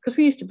up, because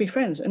we used to be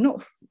friends, and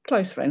not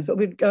close friends, but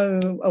we'd go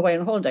away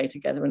on holiday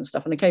together and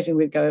stuff, and occasionally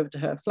we'd go over to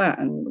her flat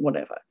and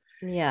whatever.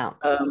 Yeah.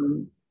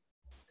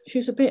 She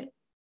was a bit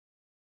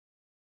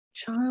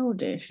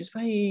childish. She's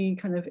very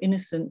kind of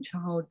innocent,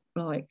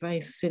 childlike,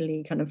 very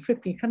silly, kind of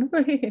frippy, kind of.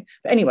 But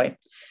anyway,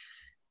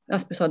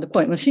 that's beside the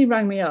point. Well, she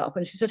rang me up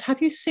and she said,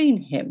 have you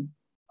seen him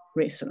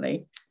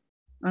recently?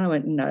 And I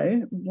went,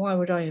 no. Why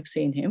would I have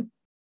seen him?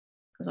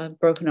 Because I'd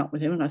broken up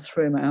with him and I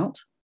threw him out.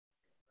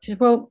 She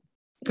said, well,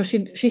 because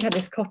she had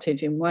this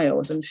cottage in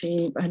Wales, and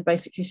she had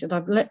basically said,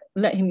 I've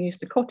let him use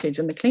the cottage,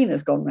 and the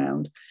cleaner's gone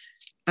round,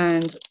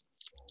 and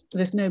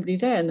there's nobody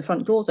there, and the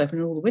front door's open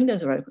and all the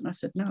windows are open. I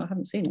said, no, I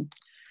haven't seen him.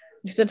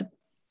 She said,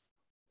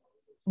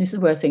 this is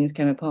where things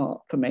came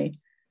apart for me.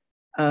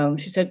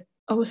 She said,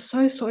 I was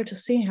so sorry to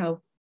see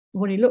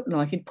what he looked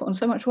like. He'd put on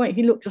so much weight.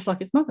 He looked just like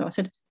his mother. I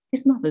said,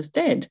 his mother's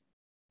dead.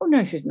 Oh,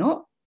 no, she's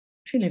not.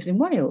 She lives in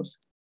Wales.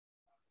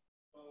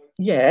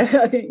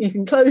 Yeah, you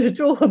can close the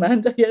door,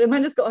 Amanda. Yeah,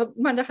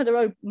 Amanda had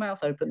her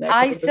mouth open there.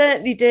 I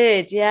certainly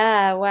did.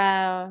 Yeah,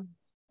 wow.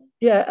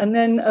 Yeah, and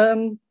then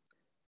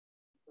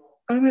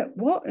I went,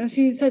 what? And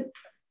she said,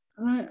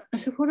 I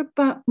said, what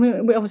about, we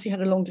obviously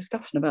had a long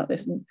discussion about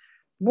this, and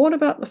what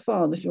about the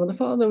father? She said, well, the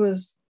father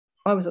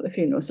I was at the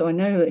funeral, so I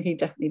know that he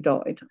definitely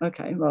died.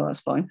 Okay, well,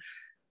 that's fine.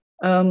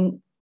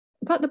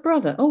 About the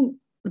brother,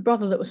 the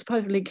brother that was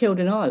supposedly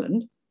killed in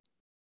Ireland,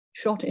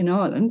 shot in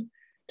Ireland,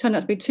 turned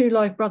out to be 2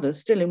 live brothers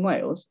still in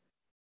Wales.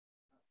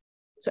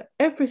 So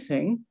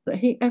everything that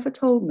he ever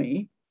told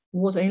me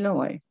was a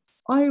lie.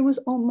 I was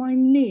on my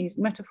knees,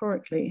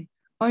 metaphorically.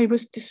 I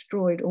was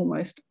destroyed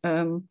almost.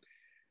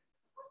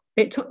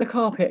 It took the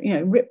carpet,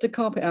 ripped the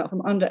carpet out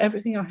from under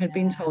everything I had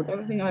been told,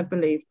 everything I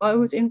believed. I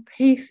was in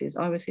pieces.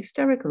 I was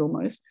hysterical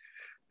almost.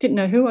 Didn't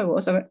know who I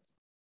was. I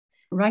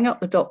rang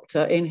up the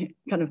doctor in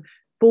kind of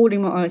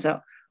bawling my eyes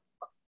out,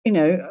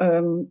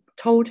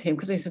 told him,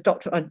 because he's a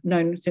doctor I'd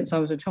known since I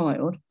was a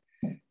child.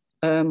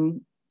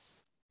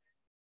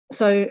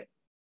 So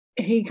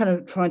he kind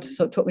of tried to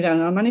sort of talk me down,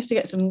 and I managed to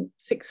get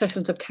 6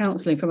 sessions of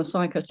counselling from a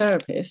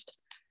psychotherapist.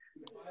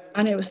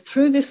 And it was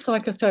through this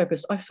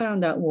psychotherapist I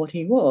found out what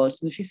he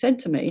was. And she said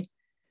to me,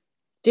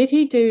 did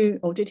he do,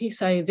 or did he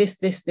say this,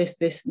 this, this,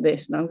 this,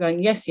 this? And I'm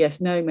going, yes, yes,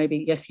 no,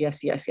 maybe, yes,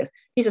 yes, yes, yes.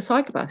 He's a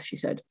psychopath, she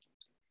said.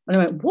 And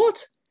I went,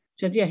 what?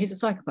 She said, yeah, he's a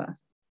psychopath.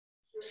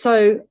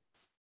 So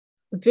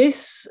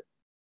this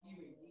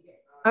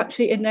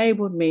actually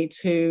enabled me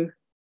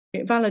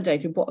it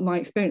validated what my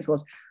experience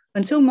was.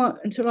 Until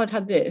I'd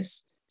had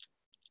this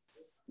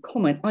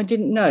comment, I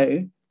didn't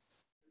know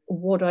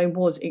what I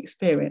was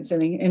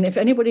experiencing. And if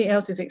anybody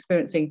else is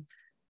experiencing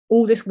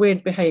all this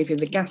weird behavior,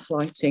 the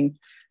gaslighting,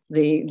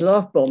 the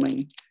love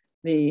bombing,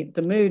 the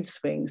mood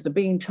swings, the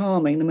being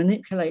charming, the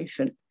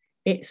manipulation,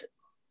 it's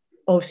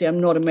obviously,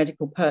 I'm not a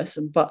medical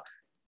person, but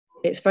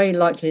it's very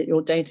likely that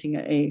you're dating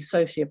a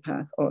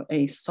sociopath or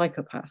a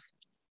psychopath.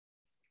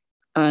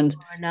 And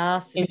or a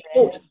narcissist.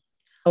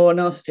 Or a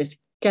narcissist.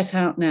 Get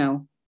out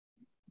now.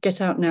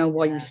 Get out now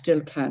while you still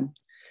can.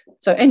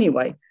 So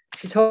anyway,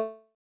 she told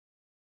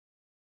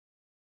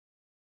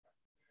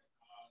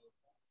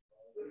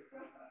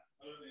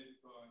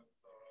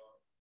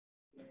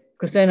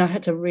because then I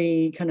had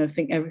to kind of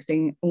think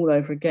everything all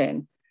over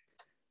again.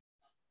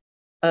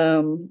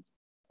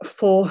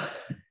 For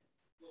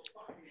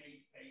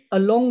a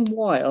long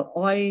while,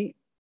 I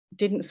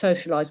didn't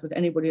socialize with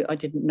anybody that I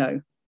didn't know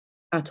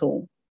at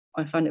all.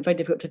 I found it very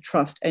difficult to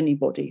trust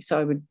anybody.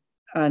 So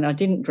I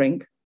didn't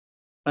drink,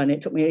 and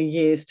it took me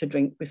years to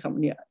drink with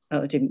somebody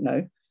I didn't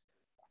know.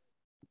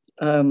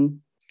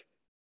 And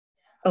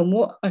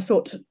what I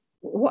thought to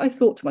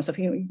myself,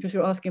 because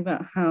you're asking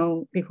about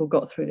how people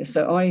got through this.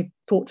 So I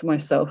thought to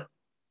myself,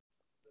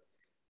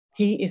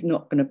 he is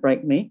not going to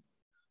break me.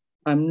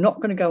 I'm not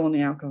going to go on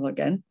the alcohol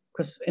again,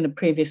 because in a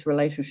previous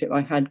relationship,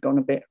 I had gone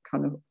a bit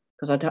kind of,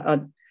 because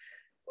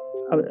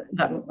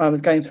I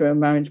was going through a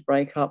marriage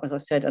breakup, as I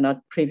said, and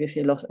I'd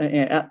previously lost,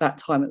 at that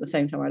time, at the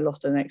same time, I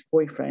lost an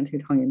ex-boyfriend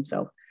who'd hung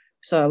himself.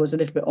 So I was a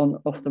little bit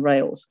off the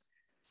rails.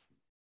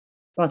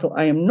 But I thought,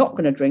 I am not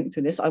going to drink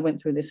through this. I went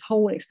through this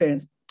whole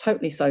experience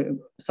totally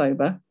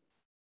sober,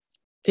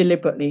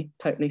 deliberately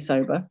totally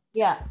sober.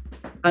 Yeah.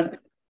 And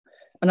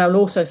I will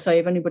also say,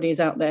 if anybody is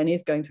out there and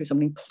is going through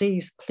something,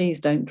 please, please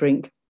don't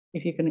drink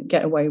if you can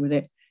get away with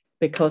it,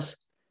 because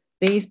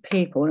these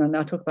people, and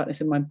I talk about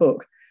this in my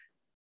book,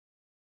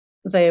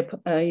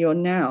 you're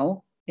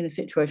now in a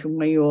situation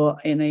where you're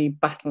in a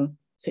battle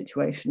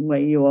situation, where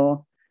you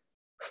are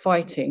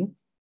fighting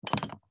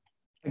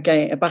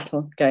a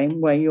battle game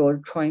where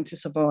you're trying to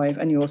survive,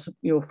 and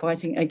you're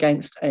fighting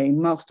against a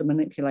master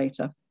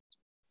manipulator,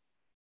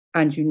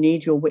 and you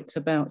need your wits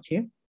about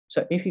you.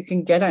 So if you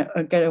can get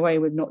away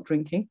with not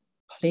drinking,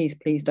 please,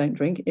 please don't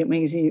drink. It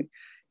means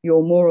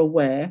you're more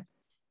aware,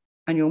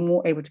 and you're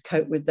more able to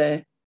cope with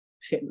their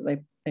shit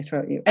that they throw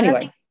at you.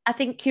 Anyway, I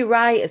think you're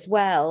right as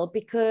well,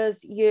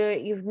 because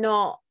you're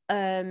not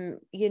in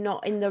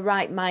the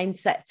right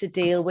mindset to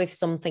deal with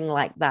something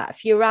like that.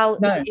 If you're out,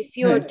 if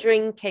you're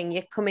drinking,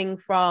 you're coming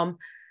from,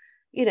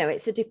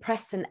 it's a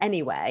depressant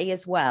anyway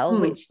as well,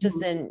 which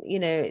doesn't,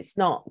 it's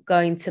not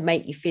going to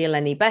make you feel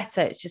any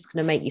better. It's just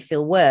going to make you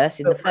feel worse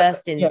in the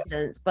first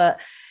instance. Yeah.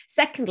 But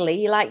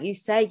secondly, like you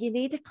say, you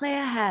need a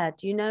clear head.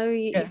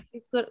 If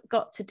you've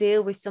got to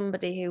deal with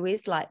somebody who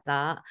is like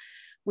that,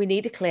 we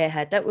need a clear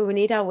head, don't we? We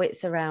need our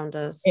wits around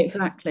us.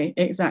 Exactly.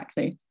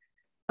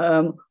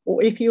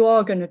 Or if you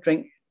are going to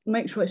drink,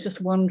 make sure it's just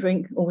one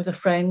drink or with a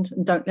friend,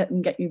 and don't let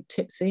them get you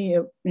tipsy,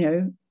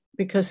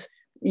 because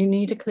you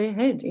need a clear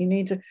head. You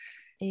need to.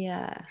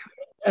 Yeah.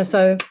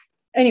 So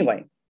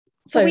anyway.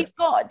 So we've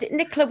got,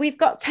 Nicola, we've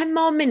got 10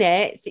 more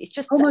minutes. It's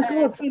just, oh my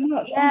God, so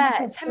much. Yeah, oh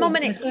God, 10 more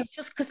minutes. It's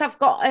just because I've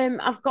got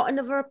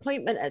another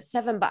appointment at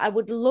 7, but I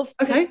would love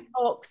to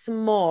talk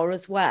some more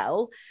as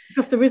well.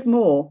 Because there is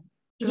more.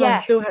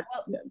 Yes, I still had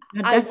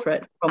a death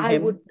threat from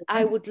him.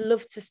 I would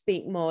love to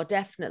speak more,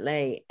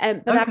 definitely.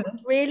 But I would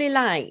really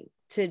like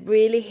to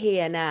really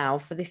hear now,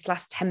 for this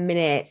last 10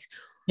 minutes,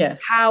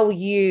 how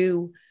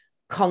you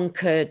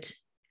conquered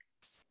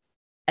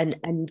and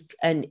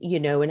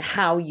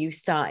how you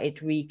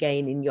started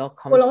regaining your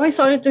confidence. Well, I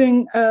started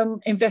doing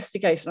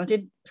investigation. I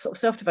did sort of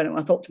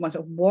self-development. I thought to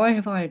myself, why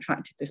have I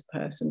attracted this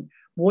person?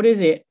 What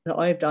is it that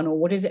I've done, or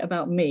what is it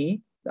about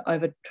me that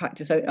I've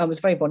attracted? So I was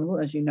very vulnerable,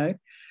 as you know.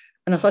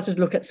 And I started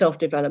to look at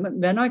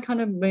self-development. Then I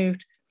kind of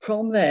moved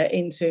from there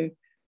into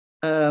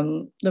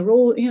the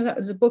role, that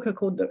was a book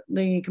called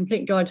the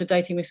Complete Guide to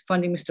Dating,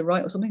 Finding Mr.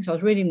 Right or something. So I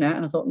was reading that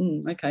and I thought,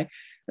 okay.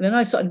 And then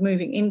I started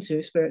moving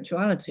into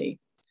spirituality.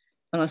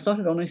 And I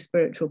started on a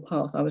spiritual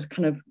path. I was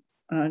kind of,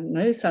 I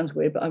know this sounds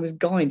weird, but I was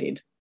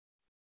guided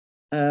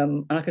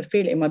And I could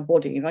feel it in my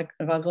body. If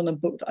I was on a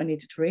book that I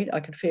needed to read, I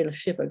could feel a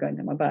shiver going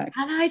down my back.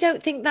 And I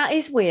don't think that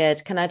is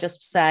weird, can I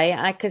just say?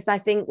 Because I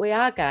think we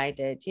are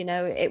guided,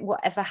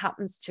 whatever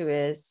happens to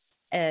us,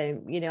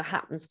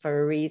 happens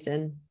for a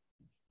reason.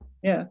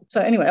 Yeah. So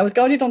anyway, I was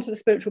guided onto the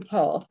spiritual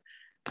path.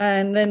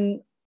 And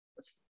then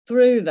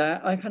through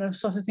that, I kind of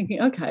started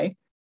thinking, okay,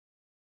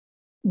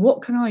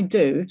 what can I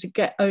do to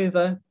get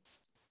over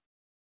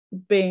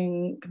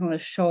being kind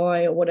of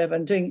shy or whatever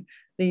and doing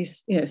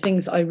these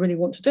things I really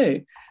want to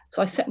do?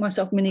 So I set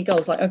myself mini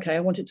goals, like, okay,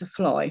 I wanted to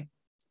fly,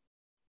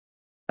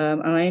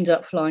 and I ended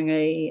up flying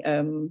a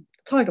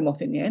tiger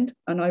moth in the end,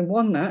 and I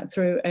won that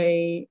through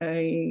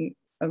a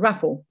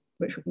raffle,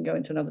 which we can go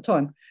into another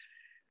time.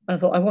 And I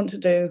thought, I want to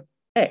do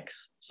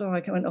X, so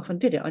I went off and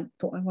did it. I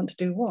thought, I want to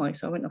do Y,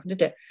 so I went off and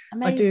did it.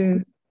 Amazing. I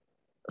do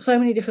so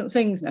many different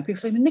things now.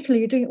 People say, Nicola,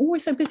 you're doing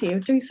always so busy, you're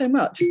doing so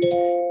much.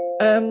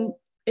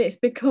 It's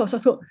because I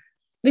thought,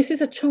 this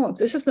is a chance,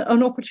 this is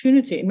an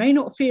opportunity. It may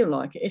not feel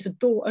like it, it's a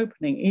door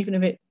opening, even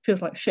if it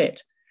feels like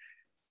shit.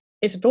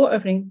 It's a door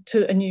opening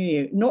to a new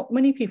you. Not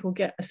many people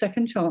get a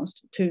second chance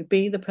to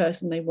be the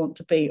person they want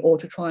to be, or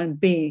to try and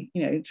be,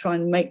 try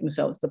and make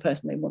themselves the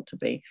person they want to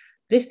be.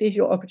 This is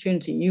your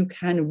opportunity. You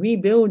can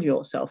rebuild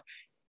yourself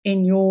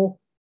in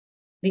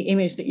the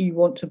image that you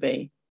want to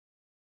be.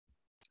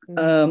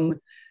 Mm.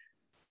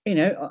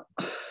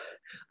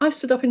 I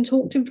stood up and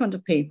talked in front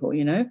of people,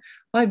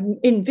 I'm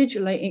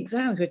invigilating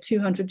exams with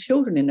 200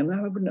 children in them.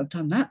 Now, I wouldn't have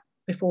done that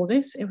before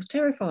this. It was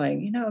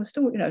terrifying. I'm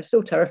still,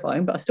 still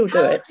terrifying, but I still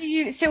do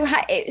it.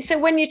 So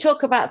when you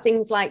talk about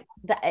things like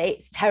that,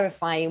 it's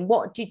terrifying.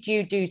 What did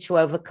you do to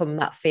overcome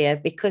that fear?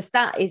 Because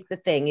that is the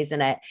thing,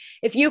 isn't it?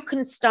 If you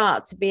can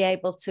start to be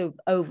able to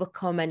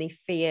overcome any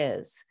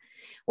fears,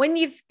 when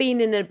you've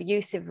been in an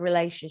abusive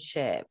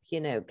relationship,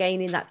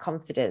 gaining that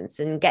confidence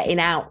and getting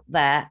out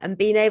there and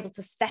being able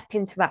to step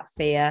into that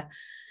fear,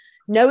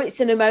 know it's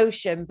an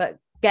emotion, but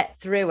get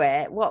through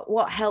it.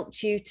 What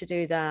helped you to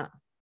do that?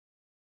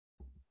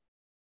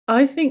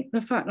 I think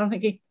I'm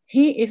thinking,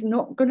 he is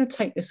not going to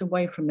take this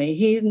away from me.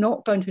 He is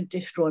not going to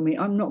destroy me.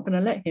 I'm not going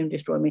to let him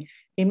destroy me.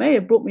 He may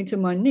have brought me to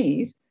my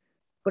knees,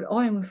 but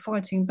I am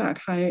fighting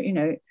back.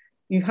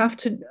 You have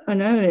to, I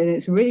know, and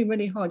it's really,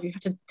 really hard. You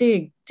have to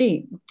dig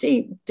deep,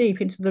 deep,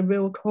 deep into the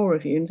real core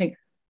of you and think,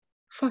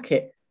 fuck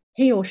it,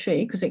 he or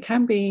she, because it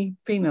can be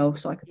female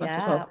psychopaths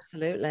as well.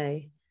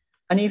 Absolutely.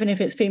 And even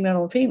if it's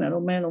female on female, or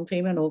male on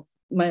female, or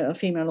male,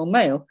 female on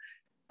male.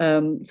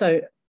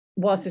 So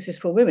whilst this is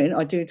for women,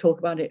 I do talk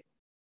about it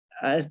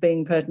as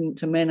being pertinent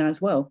to men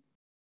as well.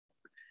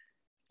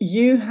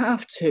 You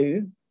have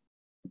to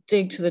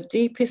dig to the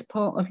deepest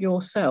part of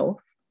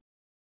yourself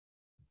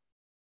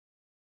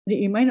that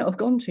you may not have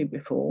gone to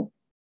before,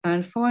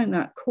 and find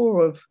that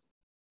core of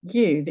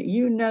you that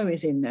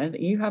is in there that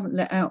you haven't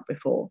let out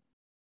before,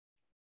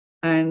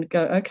 and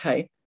go,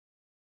 okay,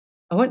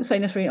 I won't say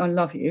necessarily I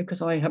love you,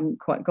 because I haven't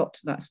quite got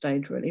to that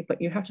stage really,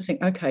 but you have to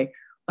think, okay,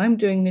 I'm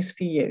doing this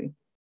for you,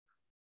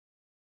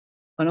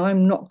 and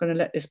I'm not going to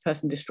let this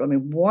person destroy me.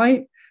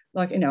 Why?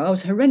 I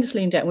was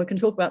horrendously in debt, and we can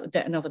talk about the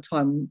debt another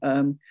time.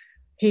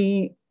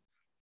 He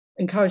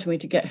encouraged me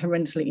to get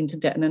horrendously into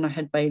debt, and then I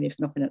had bailiffs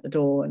knocking at the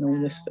door and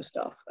all this sort of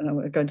stuff, and I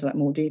won't go into that in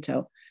more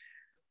detail.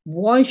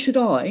 Why should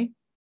I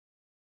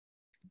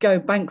go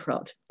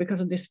bankrupt because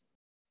of this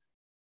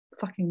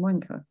fucking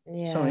wanker?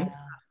 Sorry,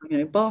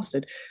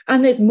 bastard.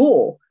 And there's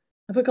more.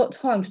 Have I got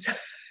time to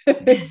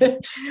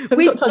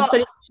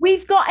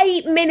We've got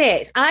 8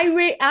 minutes.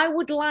 I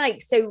would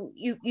like, so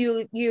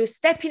you're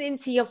stepping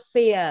into your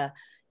fear,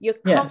 you're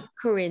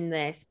conquering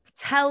this.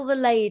 Tell the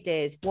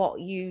ladies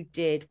what you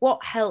did,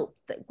 what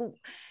helped.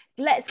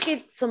 Let's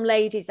give some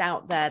ladies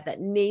out there that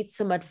need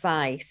some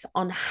advice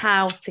on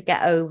how to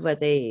get over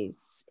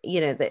these,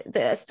 that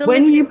are still.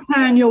 When you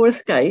plan your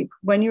escape,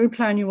 I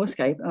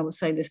will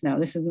say this now,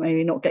 this is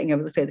maybe not getting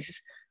over the fear. This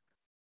is,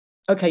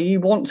 okay, you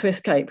want to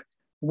escape.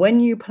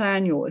 When you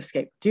plan your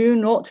escape, do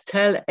not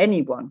tell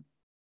anyone.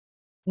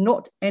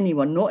 Not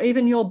anyone, not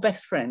even your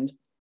best friend,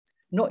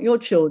 not your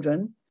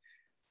children,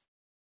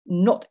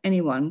 not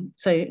anyone.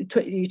 So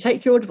you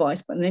take your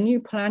advice, but then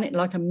you plan it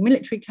like a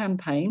military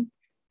campaign.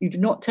 You do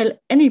not tell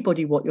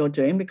anybody what you're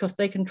doing, because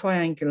they can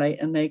triangulate,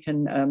 and they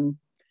can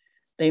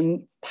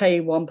they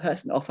pay one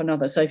person off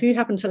another. So if you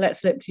happen to let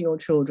slip to your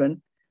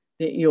children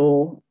that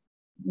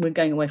we're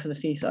going away for the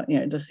seaside,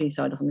 the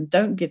seaside or something,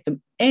 don't give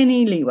them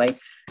any leeway.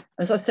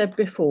 As I said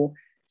before,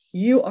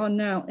 you are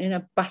now in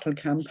a battle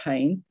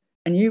campaign,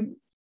 and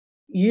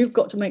you've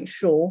got to make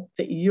sure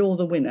that you're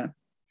the winner.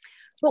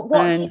 But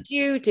what did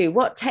you do?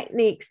 What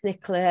techniques,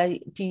 Nicola,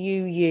 do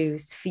you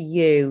use for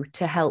you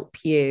to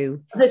help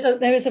you?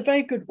 There is a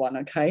very good one.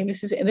 Okay,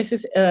 there's a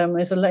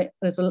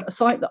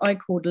site that I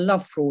called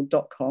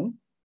lovefraud.com.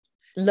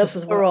 Love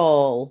for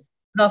all.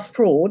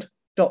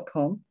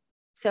 Lovefraud.com.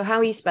 So how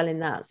are you spelling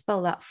that?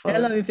 Spell that for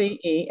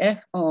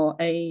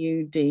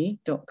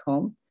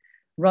LOVEFRAUD.com.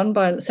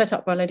 Set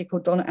up by a lady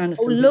called Donna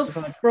Anderson. Oh,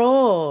 Love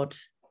Fraud.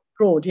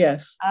 Fraud,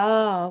 yes.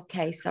 Oh,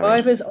 okay, sorry.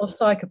 Survivors of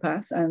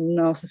psychopaths and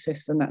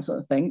narcissists and that sort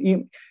of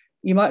thing.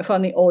 You might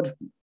find the odd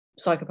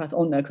psychopath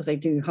on there because they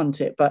do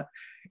hunt it, but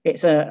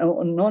it's an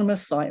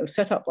anonymous site. It was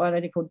set up by a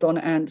lady called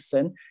Donna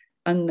Anderson,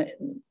 and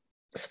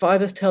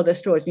survivors tell their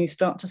stories, and you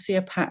start to see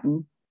a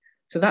pattern.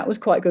 So that was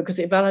quite good because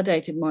it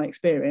validated my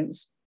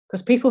experience.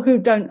 Because people who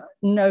don't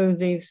know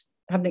these,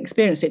 haven't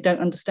experienced it,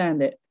 don't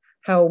understand it,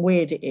 how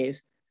weird it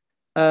is.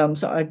 So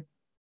I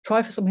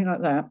try for something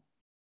like that.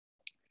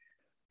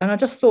 And I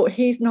just thought,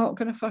 he's not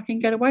going to fucking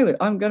get away with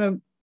it. I'm going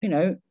to, you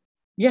know,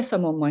 yes,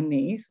 I'm on my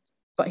knees,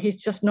 but he's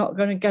just not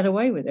going to get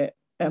away with it.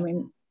 I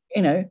mean,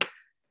 you know,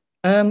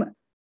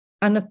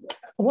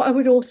 what I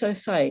would also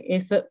say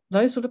is that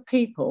those sort of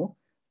people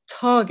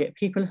target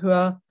people who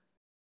are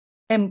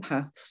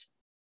empaths.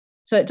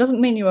 So it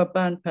doesn't mean you're a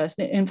bad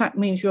person. It in fact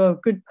means you're a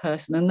good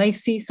person, and they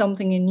see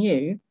something in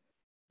you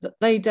that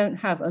they don't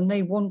have, and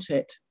they want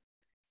it.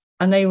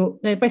 And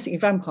they're basically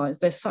vampires.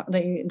 They're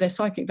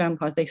psychic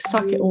vampires. They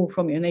suck it all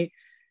from you, and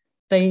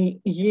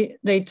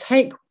they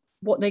take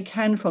what they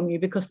can from you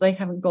because they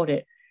haven't got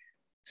it.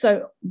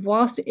 So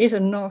whilst it is a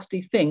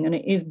nasty thing and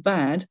it is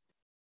bad,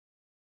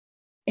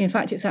 in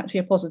fact, it's actually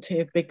a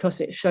positive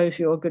because it shows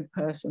you're a good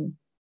person.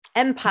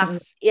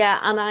 Empaths, yeah,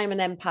 and I'm an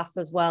empath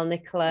as well,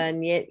 Nicola,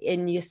 and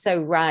you're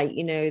so right.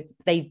 You know,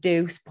 they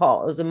do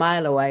spot us a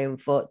mile away,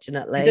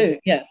 unfortunately. They do,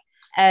 yeah.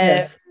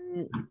 Yes.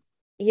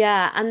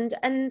 Yeah, and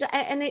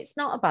it's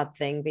not a bad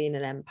thing being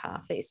an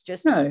empath. It's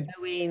just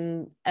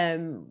knowing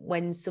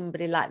when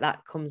somebody like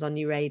that comes on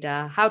your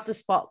radar, how to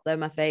spot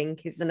them, I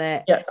think, isn't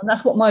it? Yeah, and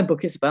that's what my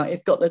book is about.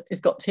 It's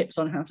got tips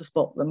on how to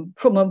spot them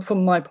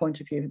from my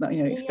point of view,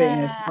 you know,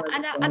 experience.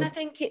 Yeah, and I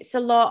think it's a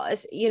lot,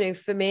 as you know,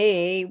 for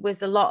me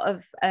was a lot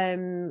of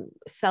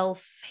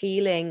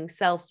self-healing,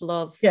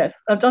 self-love.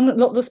 Yes, I've done a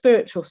lot of the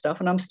spiritual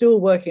stuff, and I'm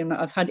still working on that.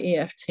 I've had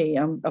EFT.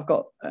 I've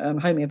got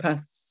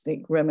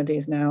homeopathic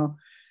remedies now.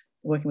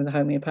 Working with a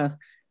homeopath.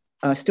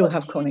 I still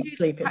have chronic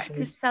sleep issues.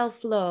 Practice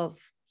self-love.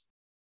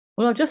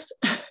 Well,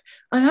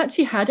 I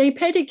actually had a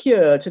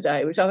pedicure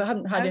today, which I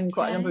haven't had in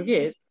quite a number of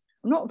years.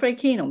 I'm not very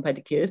keen on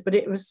pedicures, but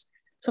it was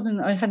something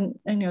that I hadn't,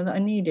 you know, that I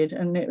needed,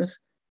 and it was,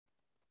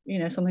 you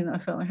know, something that I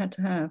felt I had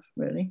to have,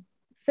 really.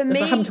 For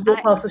me, I happened to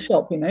walk past the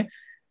shop, you know.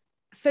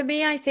 For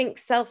me, I think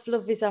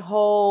self-love is a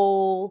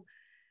whole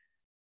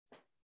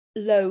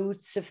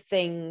loads of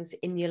things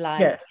in your life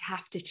you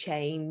have to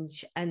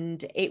change,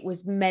 and it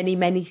was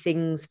many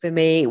things for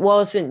me. It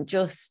wasn't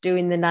just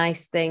doing the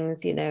nice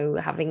things, you know,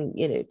 having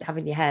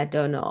your hair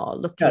done or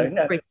looking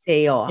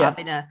pretty or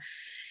having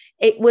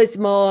it was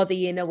more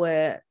the inner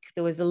work.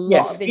 There was a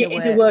lot of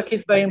inner work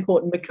is very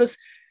important because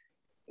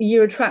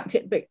you attract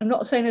it. But I'm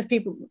not saying there's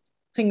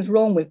things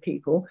wrong with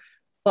people,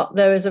 but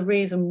there is a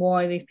reason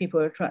why these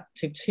people are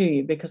attracted to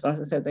you, because, as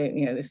I said,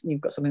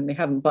 you've got something they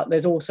haven't. But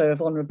there's also a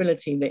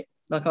vulnerability that,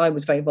 like, I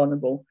was very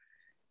vulnerable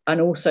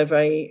and also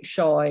very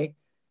shy,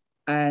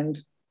 and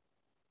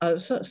I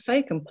would sort of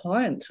say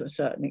compliant to a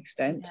certain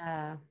extent.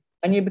 Yeah.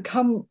 And you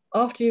become,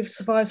 after you've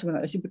survived something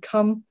like this, you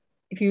become,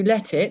 if you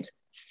let it,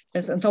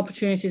 there's an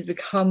opportunity to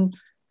become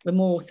the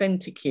more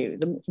authentic you,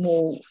 the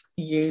more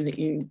you that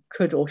you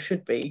could or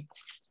should be.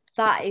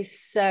 That is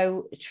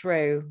so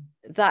true.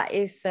 That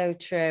is so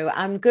true.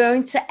 I'm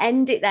going to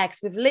end it there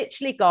because we've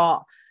literally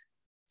got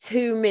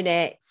 2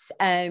 minutes.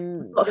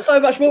 Got so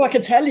much more I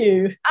can tell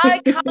you. I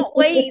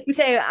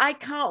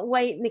can't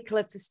wait,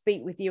 Nicola, to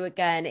speak with you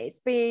again. It's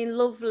been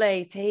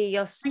lovely to hear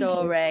your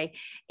story.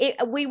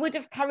 We would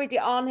have carried it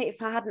on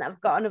if I hadn't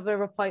have got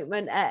another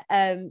appointment at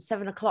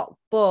 7:00.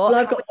 But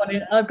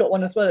I've got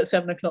one as well at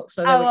 7:00.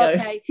 So there we go.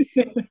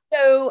 Okay.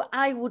 So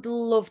I would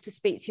love to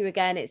speak to you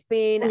again. It's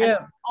been an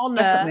honour,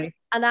 definitely.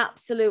 An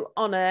absolute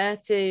honour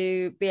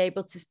to be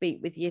able to speak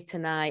with you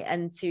tonight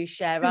and to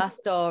share our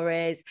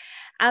stories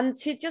and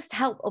to just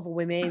help other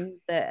women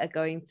that are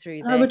going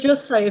through this. I would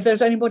just say, if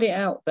there's anybody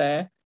out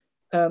there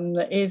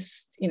that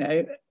is, you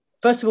know,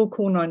 first of all,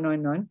 call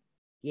 999.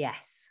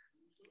 Yes.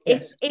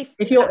 If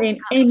you're in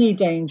any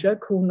danger,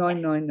 call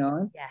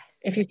 999. Yes.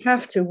 If you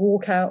have to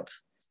walk out,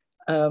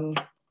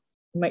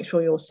 make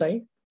sure you're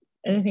safe.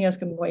 Anything else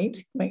can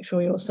wait. Make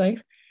sure you're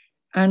safe.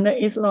 And there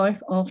is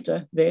life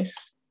after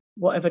this,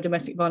 whatever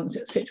domestic violence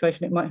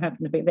situation it might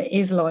happen to be. There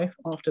is life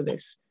after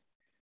this.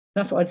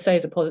 That's what I'd say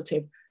is a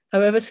positive.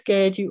 However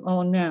scared you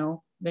are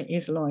now, there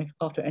is life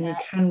after, and you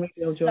can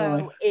rebuild your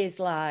life. There is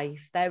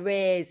life. There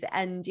is,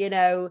 and you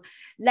know,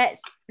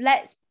 let's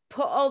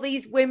put all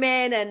these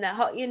women and,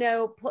 you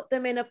know, put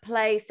them in a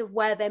place of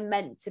where they're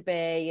meant to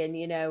be, and,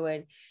 you know,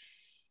 and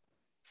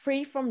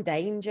free from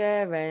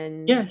danger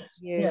and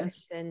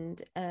abuse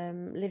and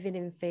living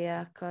in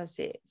fear, because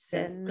it's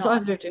not.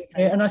 I've lived in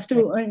fear, and I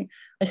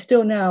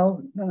still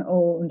now,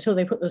 or until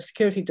they put the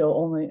security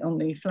door on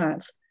the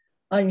flats,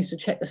 I used to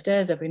check the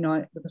stairs every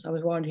night because I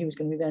was worried he was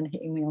going to be then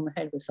hitting me on the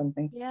head with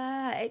something.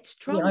 Yeah, it's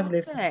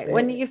traumatic.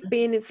 When you've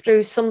been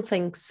through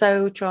something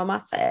so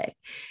traumatic,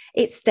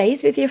 it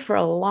stays with you for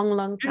a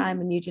long time,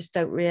 and you just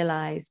don't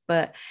realise.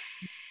 But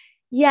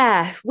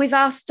yeah, with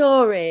our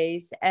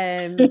stories,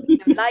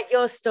 like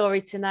your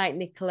story tonight,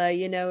 Nicola,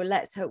 you know,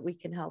 let's hope we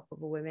can help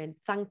other women.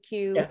 Thank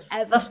you. Yes,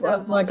 that's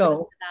my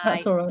goal.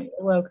 That's all right.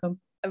 You're welcome.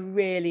 I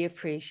really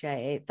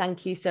appreciate it.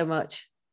 Thank you so much.